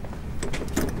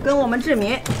跟我们志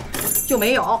民就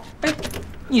没有。哎，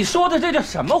你说的这叫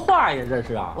什么话呀？这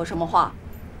是啊！我什么话？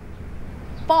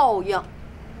报应，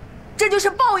这就是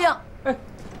报应。哎，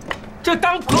这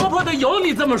当婆婆的有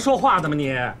你这么说话的吗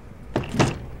你？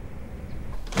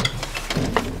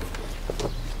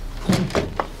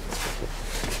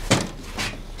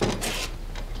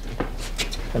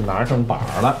这拿上把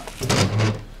了，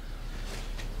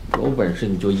有本事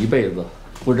你就一辈子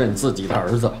不认自己的儿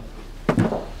子。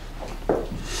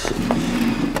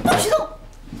不许动！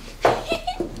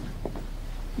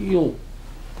哟。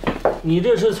你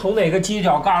这是从哪个犄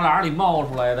角旮旯里冒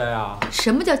出来的呀？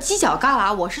什么叫犄角旮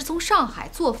旯？我是从上海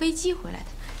坐飞机回来的。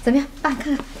怎么样，爸，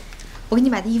看看，我给你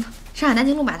买的衣服，上海南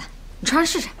京路买的，你穿上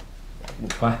试试。不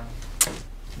穿，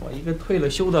我一个退了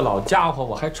休的老家伙，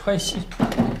我还穿戏。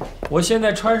我现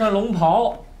在穿上龙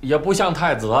袍也不像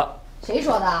太子。谁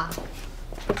说的？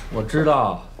我知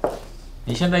道，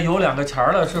你现在有2个钱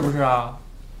了，是不是啊？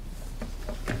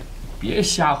别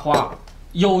瞎花，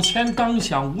有钱当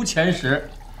享，无钱使，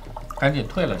赶紧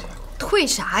退了去。退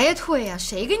啥呀退呀？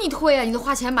谁给你退呀？你都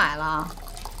花钱买了。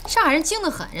上海人精得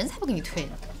很，人才不给你退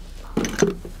呢。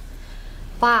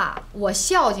爸，我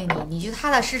孝敬你，你就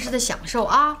踏踏实实的享受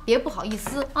啊，别不好意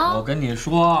思啊。我跟你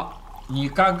说，你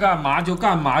该干嘛就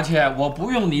干嘛去，我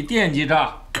不用你惦记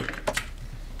着。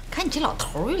看你这老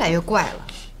头越来越怪了。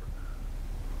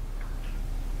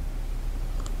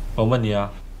我问你啊，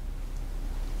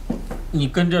你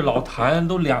跟这老谭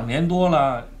都2年多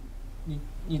了，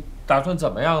你打算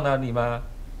怎么样呢？你们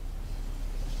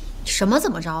什么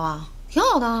怎么着啊？挺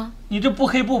好的啊。你这不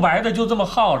黑不白的就这么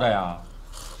耗着呀？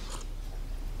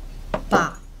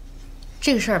爸，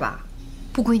这个事儿吧，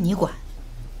不归你管。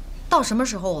到什么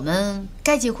时候我们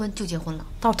该结婚就结婚了，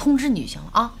到时候通知你就行了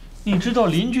啊。你知道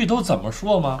邻居都怎么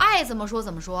说吗？爱怎么说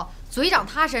怎么说，嘴长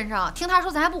他身上，听他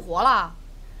说咱还不活了。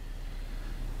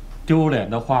丢脸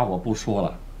的话我不说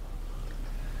了。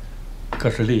可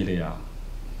是丽丽啊，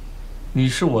你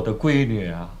是我的闺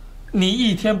女啊，你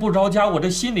一天不着家，我这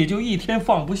心里就一天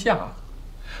放不下。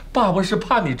爸爸是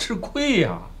怕你吃亏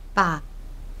呀。爸，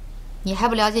你还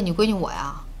不了解你闺女我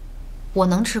呀？我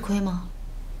能吃亏吗？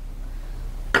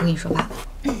我跟你说爸，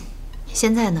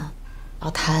现在呢，老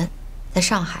谭在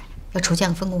上海要筹建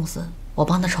个分公司，我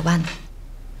帮他筹办呢。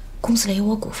公司里有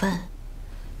我股份，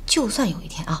就算有一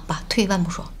天啊，爸，退一万步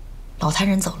说，老谭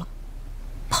人走了，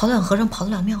跑得了和尚跑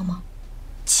得了庙吗？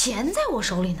钱在我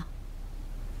手里呢，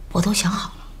我都想好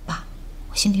了，爸，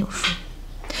我心里有数。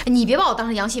你别把我当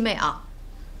成杨希妹啊，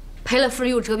赔了夫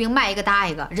人又折兵，卖一个搭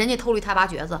一个，人家偷驴他拔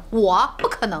橛子，我不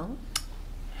可能。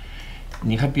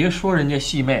你还别说人家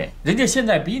细妹，人家现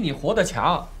在比你活得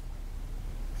强。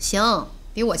行，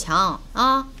比我强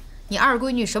啊！你二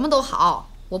闺女什么都好，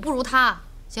我不如她，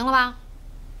行了吧？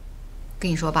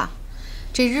跟你说吧，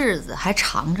这日子还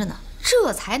长着呢，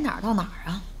这才哪儿到哪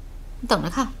儿啊？你等着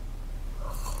看。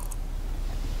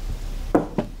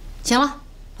行了，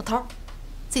老头儿，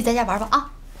自己在家玩吧啊！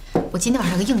我今天晚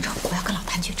上有个应酬，我要跟老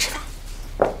谭去吃饭。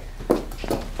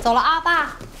走了啊，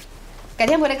爸，改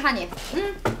天回来看你。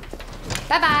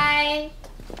拜拜。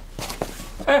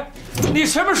哎，你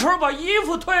什么时候把衣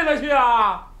服退了去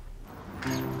啊？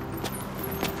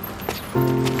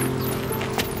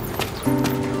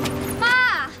妈，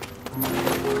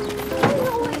哎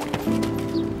呦喂，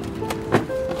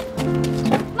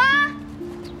妈，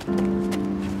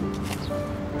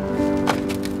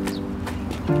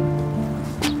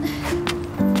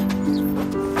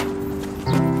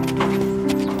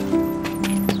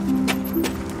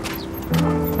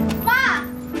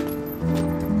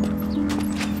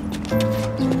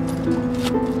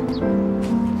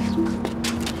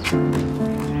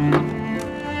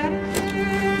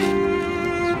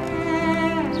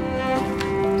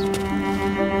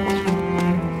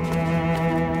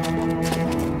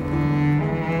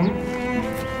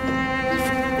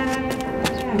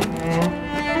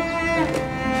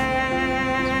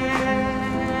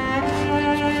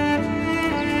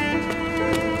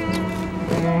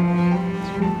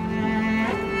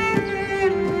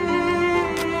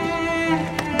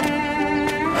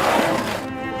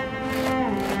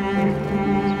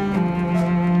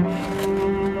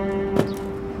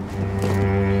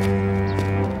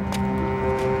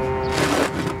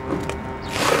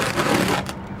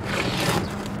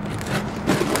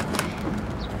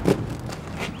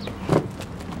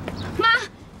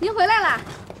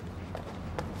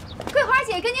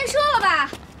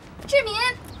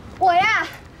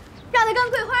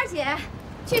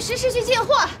去实施去进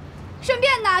货，顺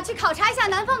便呢去考察一下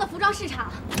南方的服装市场。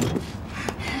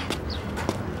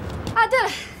啊，对了，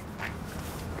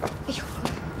哎呦，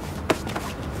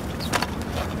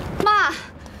妈，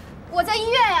我在医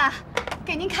院呀，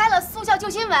给您开了速效救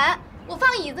心丸，我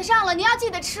放椅子上了，您要记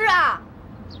得吃啊。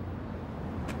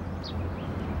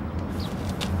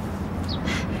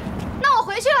那我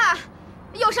回去了，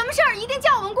有什么事儿一定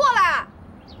叫我们过来。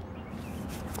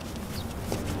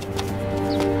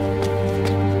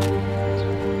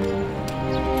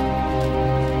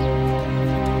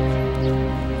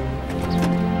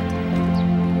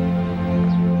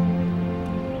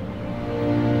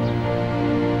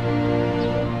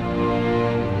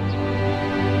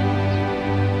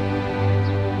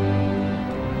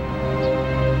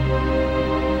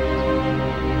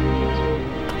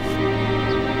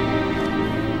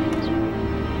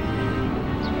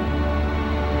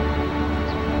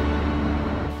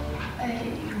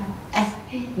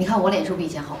看我脸是不是比以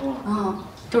前好多了？嗯，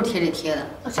都是贴这贴的，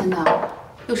真的，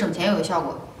又省钱又有效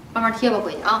果，慢慢贴吧，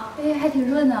回去啊。哎，还挺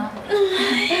润呢。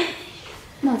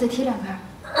那我再贴2片。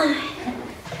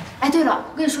哎，对了，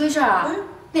我跟你说一声啊，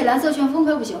那蓝色旋风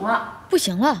快不行了。不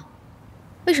行了，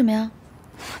为什么呀？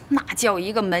那叫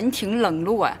一个门庭冷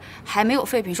落呀，还没有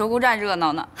废品收购站热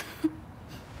闹呢。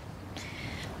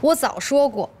我早说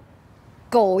过，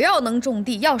狗要能种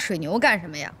地，要水牛干什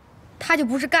么呀？它就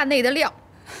不是干那的料。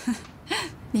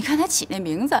你看他起那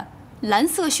名字“蓝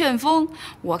色旋风”，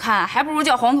我看还不如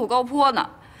叫黄土高坡呢。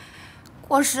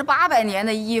过时800年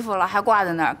的衣服了，还挂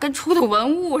在那儿，跟出土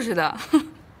文物似的。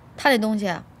他那东西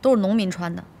啊，都是农民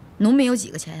穿的，农民有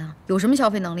几个钱呀？有什么消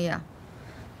费能力啊？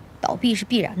倒闭是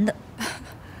必然的。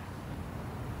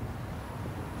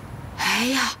哎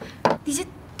呀，你这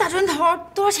大砖头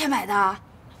多少钱买的？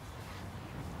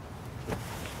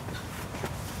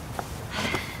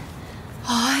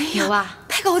哎呀，有吧？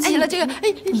太高级了，这个，哎，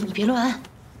你别乱按，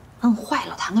按坏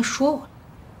了，他跟说我了。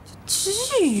至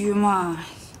于吗？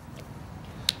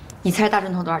你猜大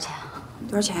砖头多少钱？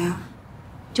多少钱呀？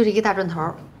就这一个大砖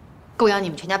头，够养你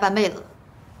们全家半辈子了。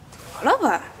得了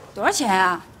吧，多少钱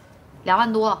呀？2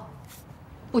万多，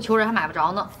不求人还买不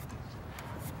着呢。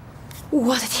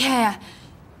我的天呀！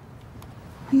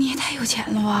你也太有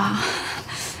钱了吧！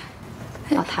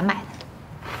老谭买的。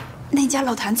那家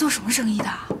老谭做什么生意的？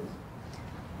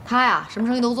他呀，什么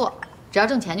生意都做，只要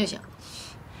挣钱就行。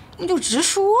你就直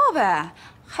说呗，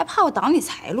还怕我挡你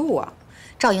财路啊？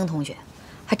赵英同学，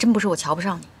还真不是我瞧不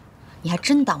上你，你还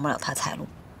真挡不了他财路。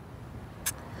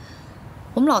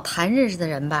我们老谭认识的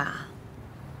人吧，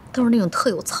都是那种特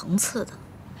有层次的。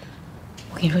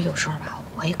我跟你说，有时候吧，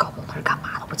我也搞不懂他是干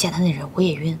嘛的。我见他那人我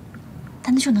也晕，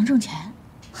但他就能挣钱。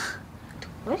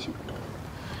多行。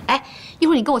哎，一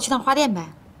会儿你跟我去趟花店呗。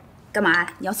干嘛？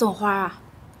你要送我花啊？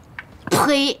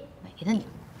呸！没的你，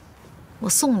我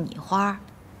送你花。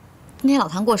今天老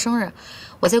谭过生日，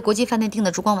我在国际饭店订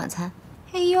的烛光晚餐。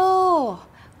哎呦，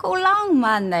够浪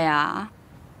漫的呀！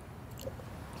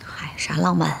嗨，啥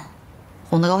浪漫？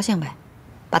哄他高兴呗，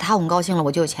把他哄高兴了，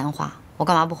我就有钱花。我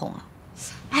干嘛不哄啊？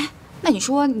哎，那你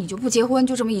说你就不结婚，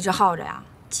就这么一直耗着呀？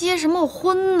结什么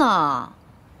婚呢？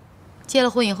结了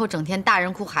婚以后，整天大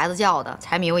人哭孩子叫的，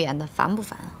柴米油盐的，烦不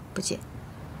烦啊？不结。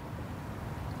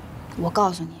我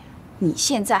告诉你，你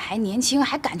现在还年轻，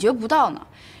还感觉不到呢。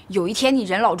有一天你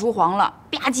人老珠黄了，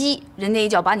吧唧，人家一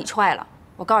脚把你踹了。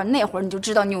我告诉你，那会儿你就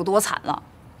知道你有多惨了。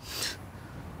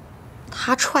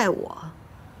他踹我，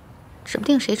指不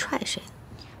定谁踹谁。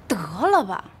得了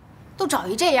吧，都找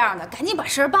一这样的，赶紧把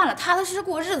事儿办了，踏踏实实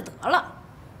过日子得了。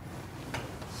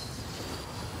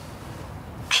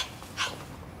哎，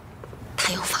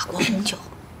他有法国红酒，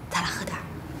咱俩喝点儿。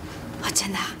啊，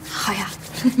真的？好呀。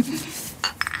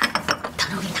等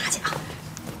着我给你拿去啊。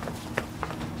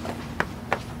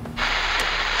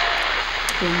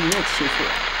连你也欺负我，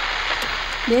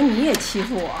连你也欺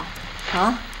负我，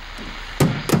啊！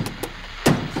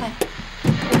拍！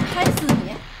我拍死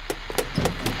你！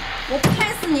我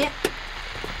拍死你！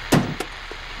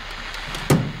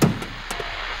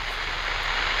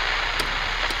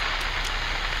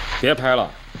别拍了，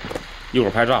一会儿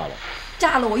拍炸了。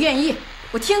炸了我愿意，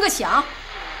我听个响。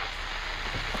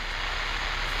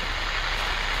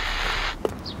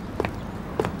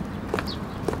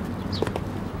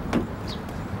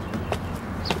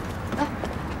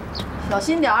小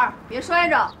心点儿，别摔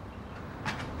着。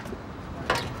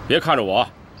别看着我，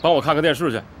帮我看看电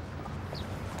视去。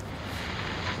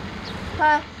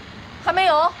哎，还没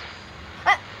有。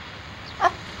哎，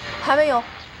还没有。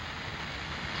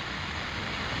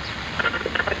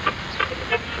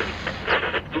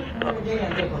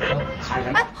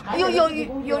哎，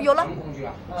有了。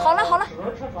好了。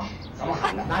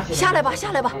哎，下来吧。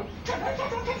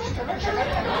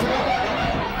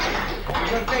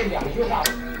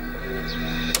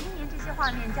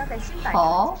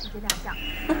好，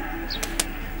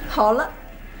好了。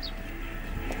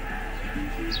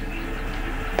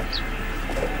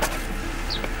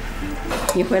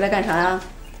你回来干啥呀？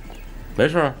没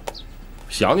事，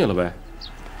想你了呗。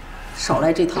少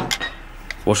来这套。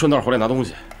我顺道回来拿东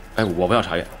西。哎，我不要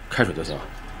茶叶，开水就行。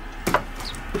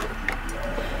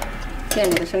店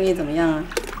里的生意怎么样啊？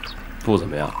不怎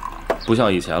么样，不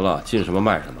像以前了，进什么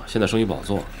卖什么。现在生意不好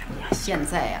做。哎呀，现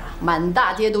在呀，满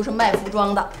大街都是卖服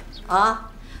装的啊，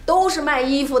都是卖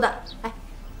衣服的。哎，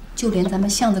就连咱们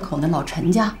巷子口那老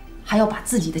陈家，还要把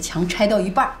自己的墙拆掉一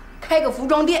半，开个服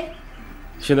装店。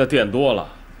现在店多了，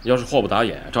要是货不打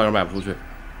眼，照样卖不出去。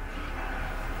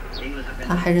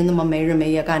他还是那么没日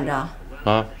没夜干着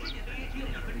啊？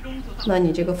那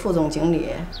你这个副总经理，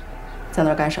在那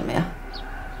儿干什么呀？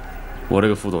我这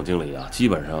个副总经理啊，基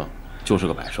本上就是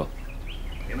个摆设。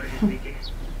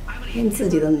连自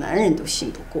己的男人都信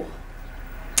不过。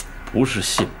不是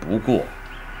信不过，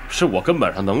是我根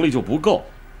本上能力就不够。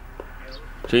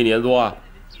这1年多啊，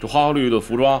这花花绿绿的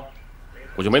服装，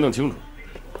我就没弄清楚。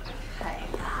哎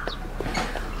呀，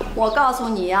我告诉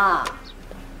你啊，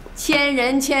千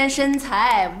人千身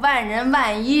材，万人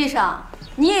万衣裳，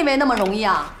你以为那么容易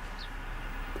啊？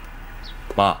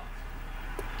妈，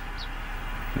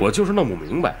我就是弄不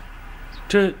明白，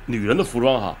这女人的服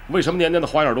装哈，为什么年年的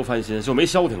花样都翻新，就没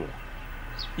消停过？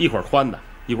一会儿宽的，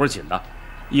一会儿紧的，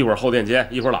一会儿后垫肩，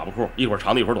一会儿喇叭裤，一会儿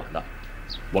长的，一会儿短的，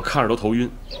我看着都头晕。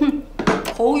哼，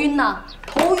头晕呐，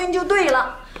头晕就对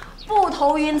了，不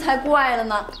头晕才怪了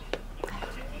呢。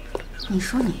你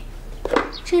说你，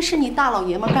这是你大老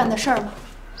爷们干的事儿吗？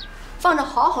放着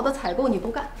好好的采购你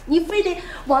不干，你非得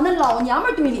往那老娘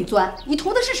们堆里钻，你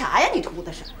图的是啥呀？你图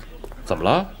的是？怎么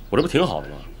了？我这不挺好的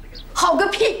吗？好个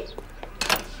屁！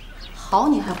好，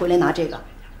你还回来拿这个？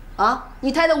啊，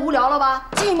你太无聊了吧？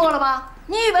寂寞了吧？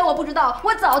你以为我不知道？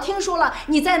我早听说了，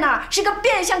你在那儿是个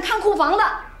变相看库房的。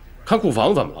看库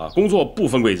房怎么了？工作不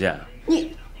分贵贱。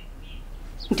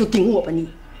你就顶我吧你！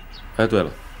哎，对了，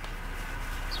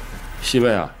西妹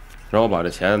啊，让我把这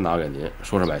钱拿给您，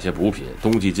说是买些补品，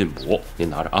冬季进补，您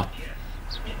拿着啊。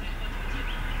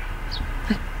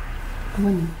哎，我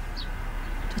问你，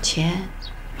这钱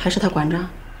还是他管着？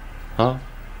啊？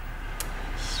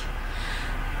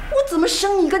我怎么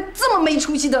生一个这么没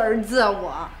出息的儿子啊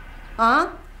我？啊？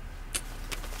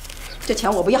这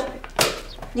钱我不要，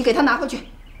你给他拿回去。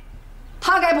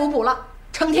他该补了，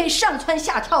成天上蹿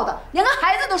下跳的，连个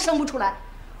孩子都生不出来。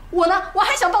我呢，我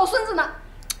还想抱孙子呢。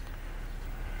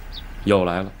又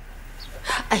来了。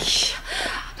哎呀，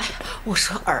我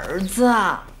说儿子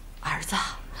啊，儿子，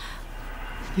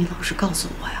你老实告诉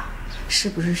我呀，是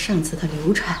不是上次他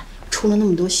流产出了那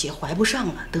么多血，怀不上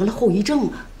了，得了后遗症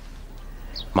啊？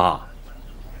妈，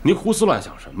您胡思乱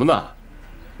想什么呢？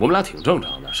我们俩挺正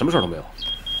常的，什么事都没有。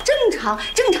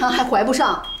正常还怀不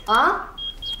上啊？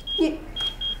你。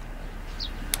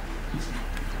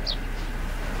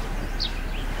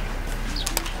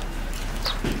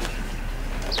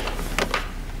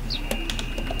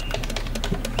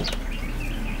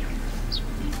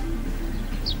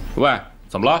喂，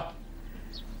怎么了？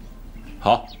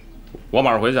好，我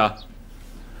马上回去啊。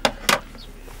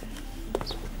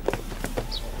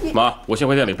妈，我先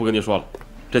回店里，不跟您说了。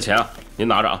这钱啊，您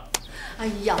拿着啊。哎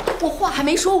呀，我话还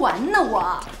没说完呢，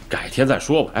我。改天再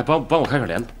说吧。哎，帮我开上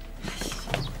帘子。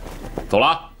走了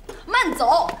啊。慢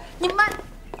走，你慢。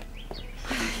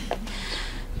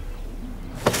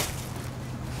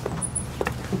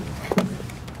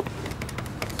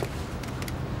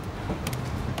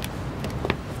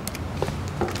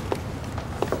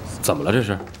怎么了？这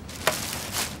是？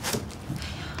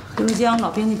黑龙江老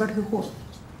兵那边退货。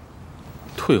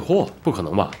退货？不可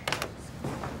能吧？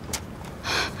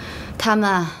他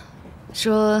们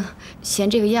说嫌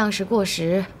这个样式过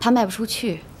时，怕卖不出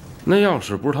去。那样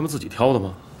式不是他们自己挑的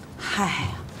吗？嗨呀，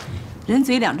人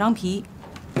嘴两张皮，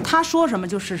他说什么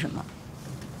就是什么，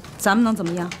咱们能怎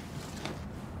么样？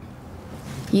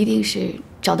一定是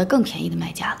找到更便宜的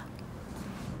卖家了。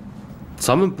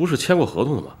咱们不是签过合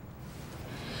同的吗？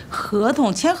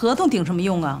签合同顶什么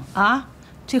用啊？啊，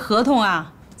这合同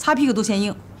啊，擦屁股都嫌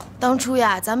硬。当初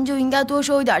呀，咱们就应该多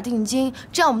收一点定金，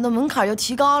这样我们的门槛就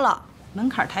提高了。门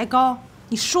槛抬高，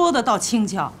你说的倒轻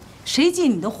巧，谁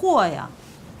进你的货呀？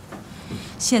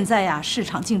现在呀，市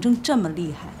场竞争这么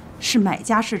厉害，是买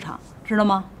家市场，知道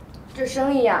吗？这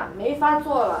生意呀，没法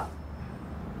做了。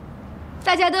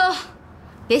大家都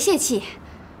别泄气，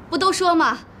不都说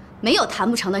吗？没有谈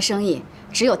不成的生意，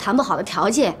只有谈不好的条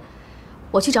件。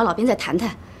我去找老边再谈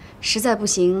谈，实在不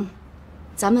行，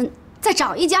咱们再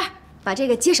找一家把这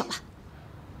个接手了。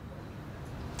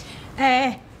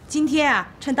哎，今天啊，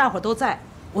趁大伙都在，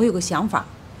我有个想法。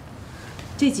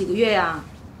这几个月呀，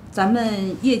咱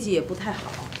们业绩也不太好，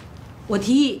我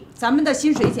提议咱们的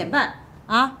薪水减半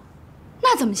啊。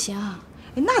那怎么行啊？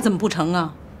那怎么不成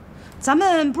啊？咱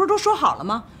们不是都说好了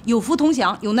吗？有福同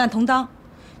享，有难同当。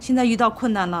现在遇到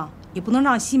困难了，也不能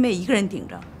让西妹一个人顶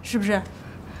着，是不是？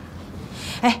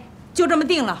哎，就这么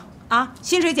定了啊！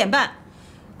薪水减半，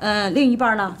另一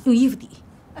半呢用衣服抵。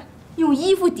用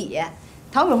衣服抵？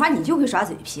唐桂花，你就会耍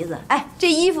嘴皮子。哎，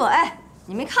这衣服，哎，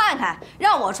你们看看，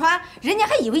让我穿，人家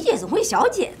还以为夜总会小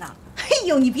姐呢。哎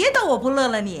呦，你别逗我不乐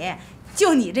了你。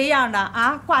就你这样的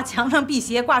啊，挂墙上辟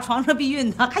邪，挂床上避孕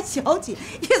的，还小姐？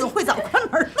夜总会早关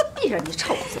门了。闭着你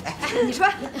臭嘴！哎，你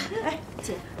穿。哎，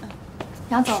姐，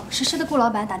杨总，实施的顾老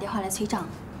板打电话来催账。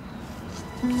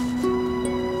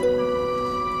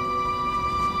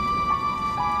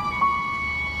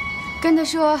跟他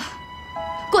说，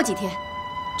过几天，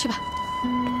去吧。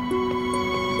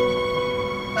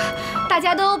大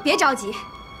家都别着急，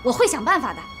我会想办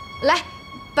法的。来，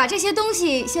把这些东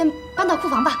西先搬到库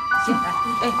房吧。行，来，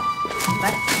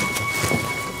来，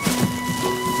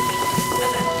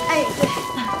哎，对，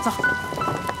走。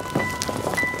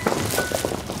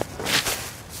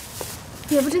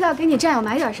也不知道给你战友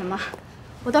买点什么，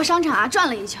我到商场啊转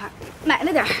了一圈，买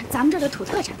了点咱们这儿的土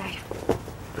特产带上。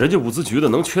人家物资局的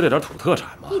能缺这点土特产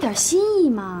吗？一点心意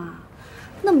嘛。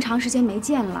那么长时间没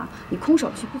见了，你空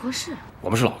手去不合适。我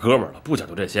们是老哥们了，不讲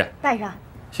究这些。带上。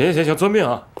行，遵命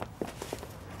啊。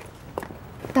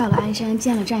到了鞍山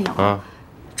见了战友啊，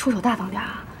出手大方点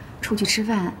啊，出去吃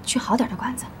饭去好点的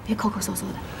馆子，别抠抠搜搜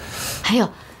的。还有，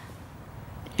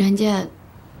人家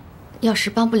要是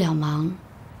帮不了忙，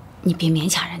你别勉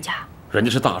强人家。人家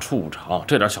是大处长，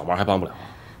这点小忙还帮不了。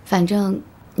反正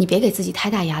你别给自己太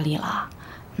大压力了，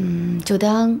就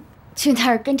当去那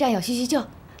儿跟战友叙叙旧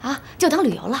啊，就当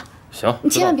旅游了。行，你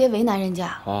千万别为难人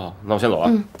家。好，那我先走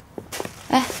了。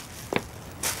哎，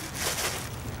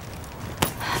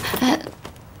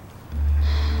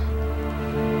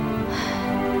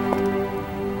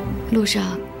路上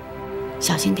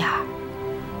小心点儿。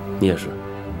你也是，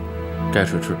该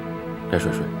吃吃，该睡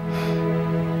睡。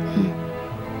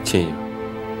亲一个。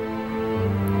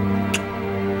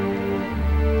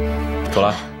走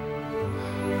了。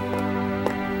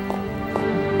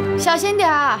小心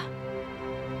点儿。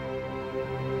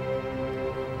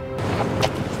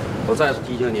我再次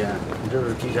提醒你，你这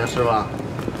是提前示范，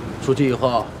出去以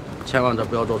后千万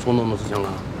不要做冲动的事情了。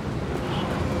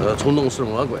冲动是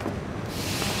魔鬼。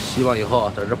希望以后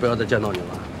在这不要再见到你了，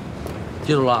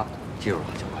记住了？记住了，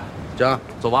教官。这样，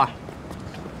走吧。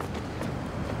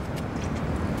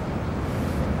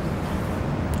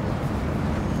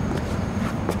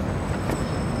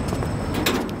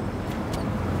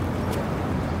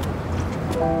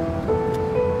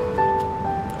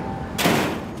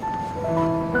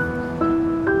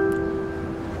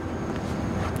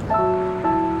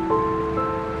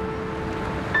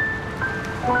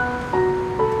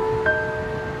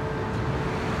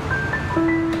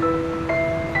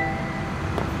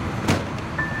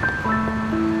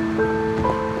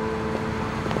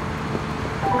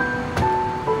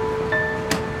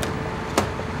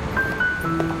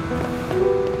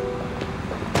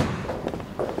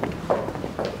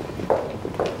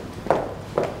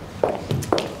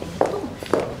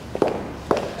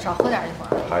少喝点一会儿。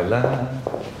海兰，干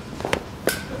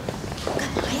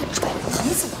嘛呀？拽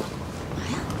急死我了！干嘛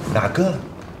呀？哪个？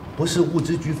不是物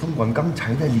资局分管刚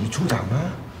才的李处长吗？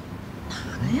哪个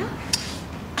呀？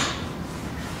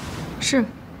是，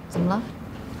怎么了？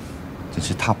这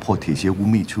是他破铁鞋无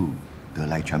觅处，得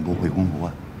来全不会红火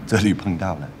啊！这里碰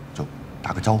到了，走，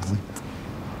打个招呼。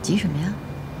急什么呀？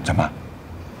怎么？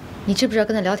你知不知道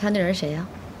跟他聊天那人谁呀？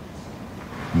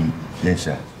你认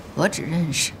识？我只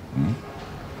认识。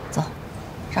走，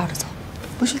绕着走。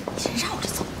不是，你先绕着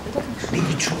走，回头再说。李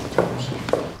处长。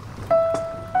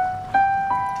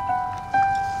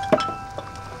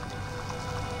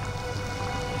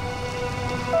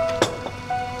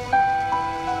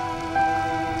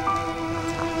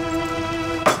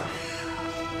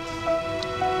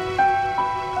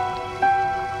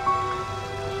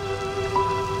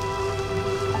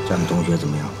咱们同学怎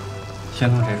么样？先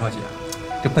从谁说起啊？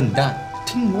这笨蛋，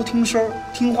听锣听声儿，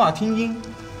听话听音，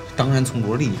当然从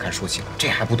萝莉你开始说起了，这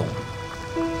还不懂？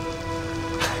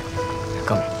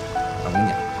哥们儿，我跟你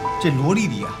讲，这萝莉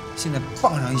里啊，现在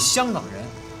傍上一香港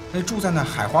人，住在那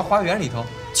海华花园里头，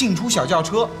进出小轿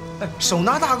车，手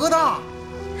拿大哥大。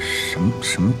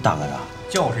什么大哥大？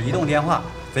就是移动电话，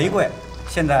贼贵，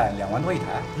现在2万多一台。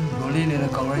萝莉里的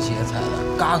高跟鞋踩的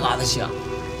嘎嘎的响，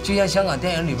就像香港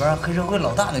电影里边黑社会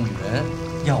老大的女人。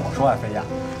要我说啊，飞呀，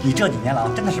你这几年了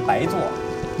真的是白做，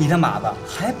你的马子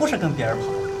还不是跟别人跑？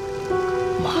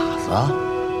马子？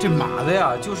这马子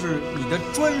呀，就是你的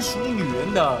专属女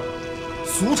人的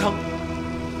俗称。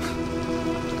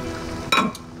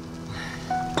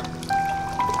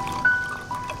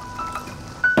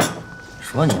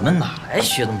说你们哪来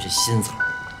学这么些新词儿？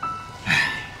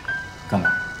哎，哥们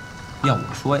儿，要我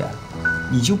说呀，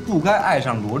你就不该爱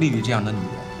上萝莉莉这样的女人。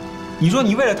你说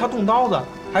你为了她动刀子，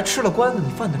还吃了官司，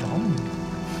你犯得着吗？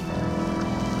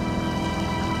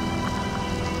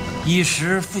一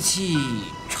时负气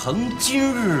成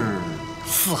今日，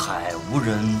四海无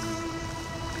人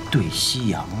对夕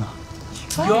阳啊！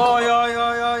哟，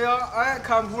哎，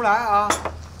看不出来啊，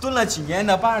蹲了几年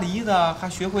的巴黎的，还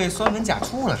学会酸文假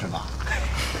醋了是吧？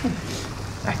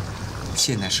哎，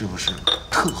现在是不是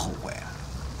特后悔啊？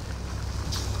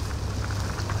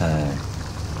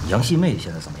杨细妹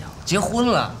现在怎么样？结婚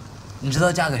了，你知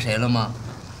道嫁给谁了吗？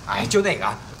哎，就那个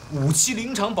57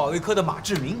林场保卫科的马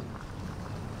志明。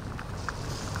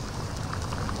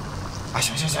啊，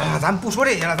行，咱们不说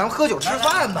这些了，咱们喝酒吃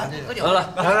饭吧。喝酒。来，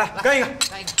干一个。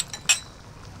干一个。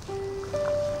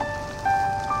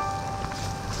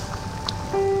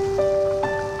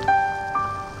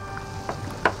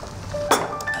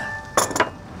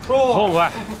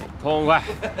痛快！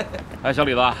哎，小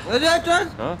李子，这，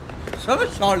什么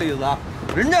小李子？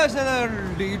人家现在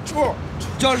李处，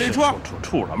叫李处。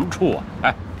处什么处啊？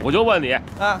哎，我就问你，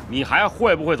你还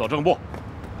会不会走正步？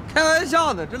开玩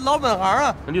笑呢，这老本行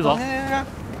啊。那你走。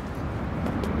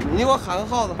你给我喊个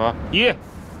号子啊！1、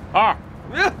2、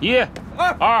1、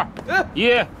2、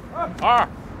1、2、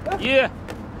1、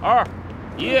2、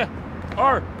1、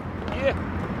2、1、2。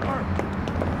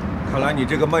看来你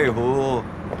这个妹夫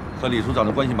和李处长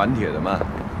的关系蛮铁的嘛。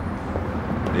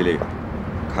丽丽，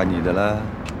看你的了。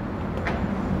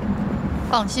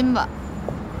放心吧。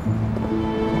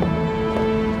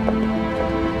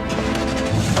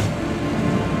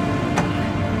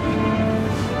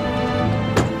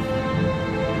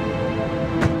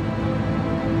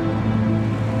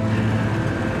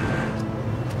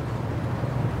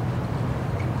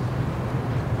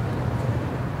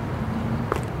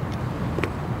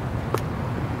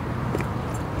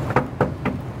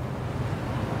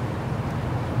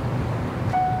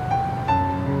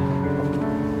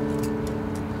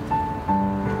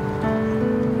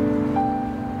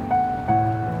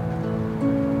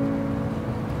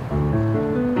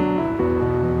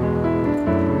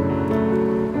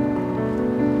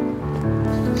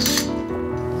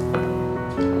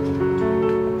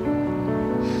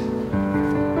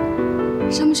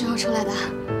什么时候出来的？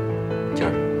今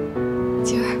儿。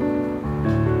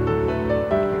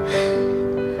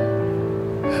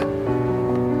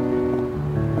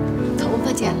头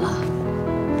发剪了，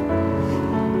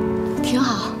挺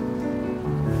好。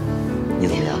你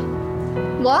怎么样？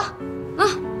我，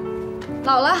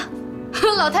老了，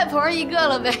老太婆一个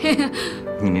了呗。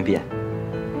你没变。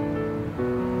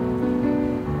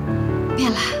变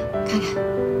了，看看，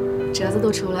褶子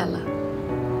都出来了。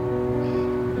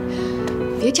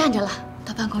别站着了，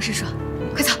到办公室说。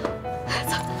快走，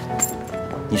走。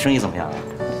你生意怎么样啊？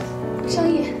生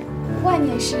意，外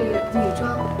面是女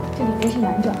装，这里面是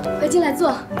男装。快进来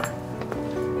坐。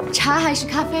茶还是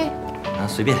咖啡？啊，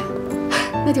随便。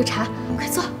那就茶，快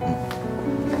坐。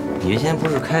你原先不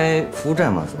是开服务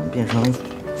站吗？怎么变成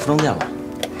服装店了？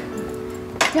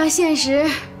让现实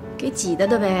给挤的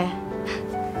呗。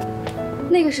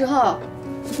那个时候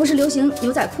不是流行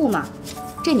牛仔裤吗？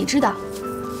这你知道。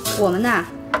我们呐，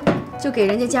就给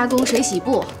人家加工水洗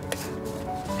布，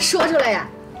说出来呀，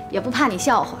也不怕你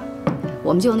笑话。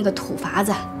我们就用那个土法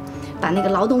子，把那个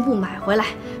劳动布买回来，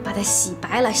把它洗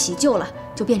白了、洗旧了，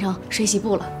就变成水洗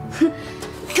布了。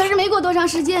可是没过多长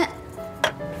时间，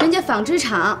人家纺织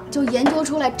厂就研究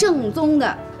出来正宗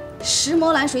的石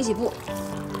磨蓝水洗布，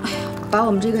哎呀，把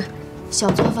我们这个小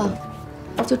作坊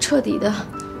就彻底的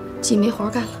挤没活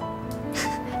干了。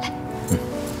来，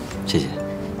谢谢。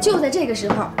就在这个时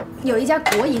候，有一家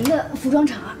国营的服装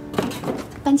厂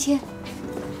搬迁，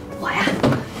我呀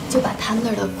就把他们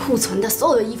那儿的库存的所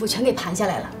有的衣服全给盘下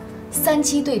来了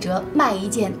，3/7对折，卖1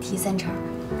件提3成，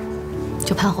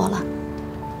就盘活了，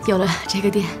有了这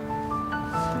个店。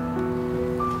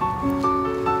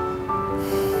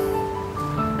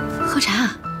喝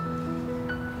茶。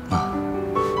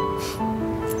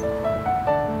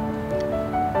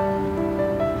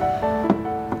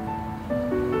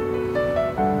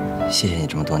谢谢你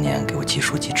这么多年给我寄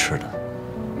书寄吃的，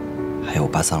还有我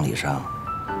爸丧礼上，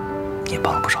你也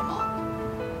帮了不少忙，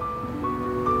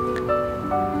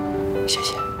谢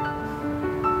谢。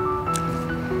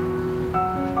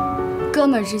哥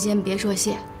们儿之间别说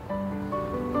谢，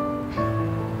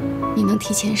你能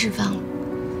提前释放，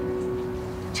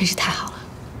真是太好了。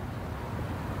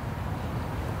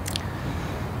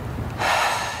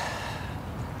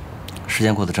时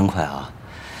间过得真快啊，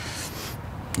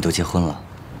你都结婚了。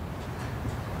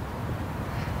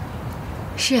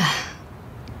是啊，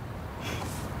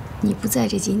你不在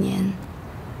这几年，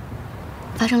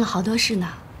发生了好多事呢。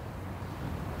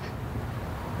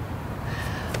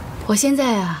我现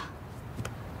在啊，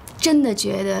真的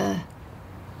觉得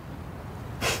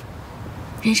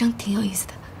人生挺有意思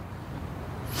的。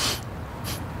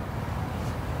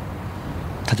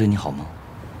他对你好吗？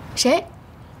谁？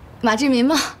马志民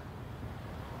吗？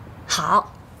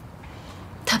好，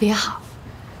特别好。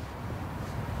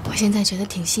我现在觉得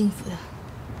挺幸福的。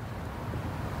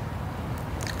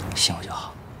幸福就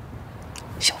好，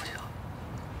幸福就好。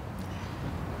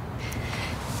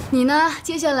你呢？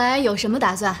接下来有什么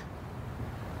打算？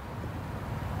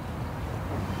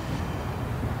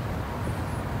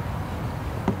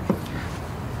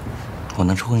我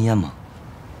能抽根烟吗？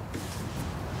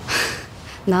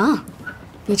能，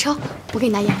你抽，我给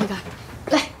你拿烟灰缸。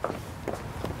来，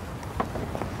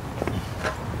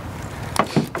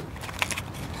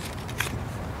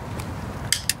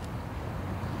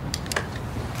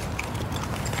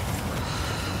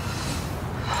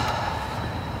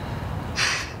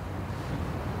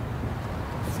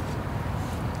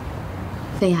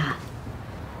飞呀，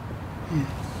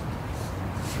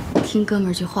听哥们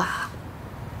儿句话啊，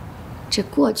这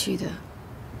过去的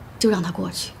就让它过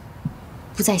去，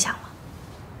不再想了。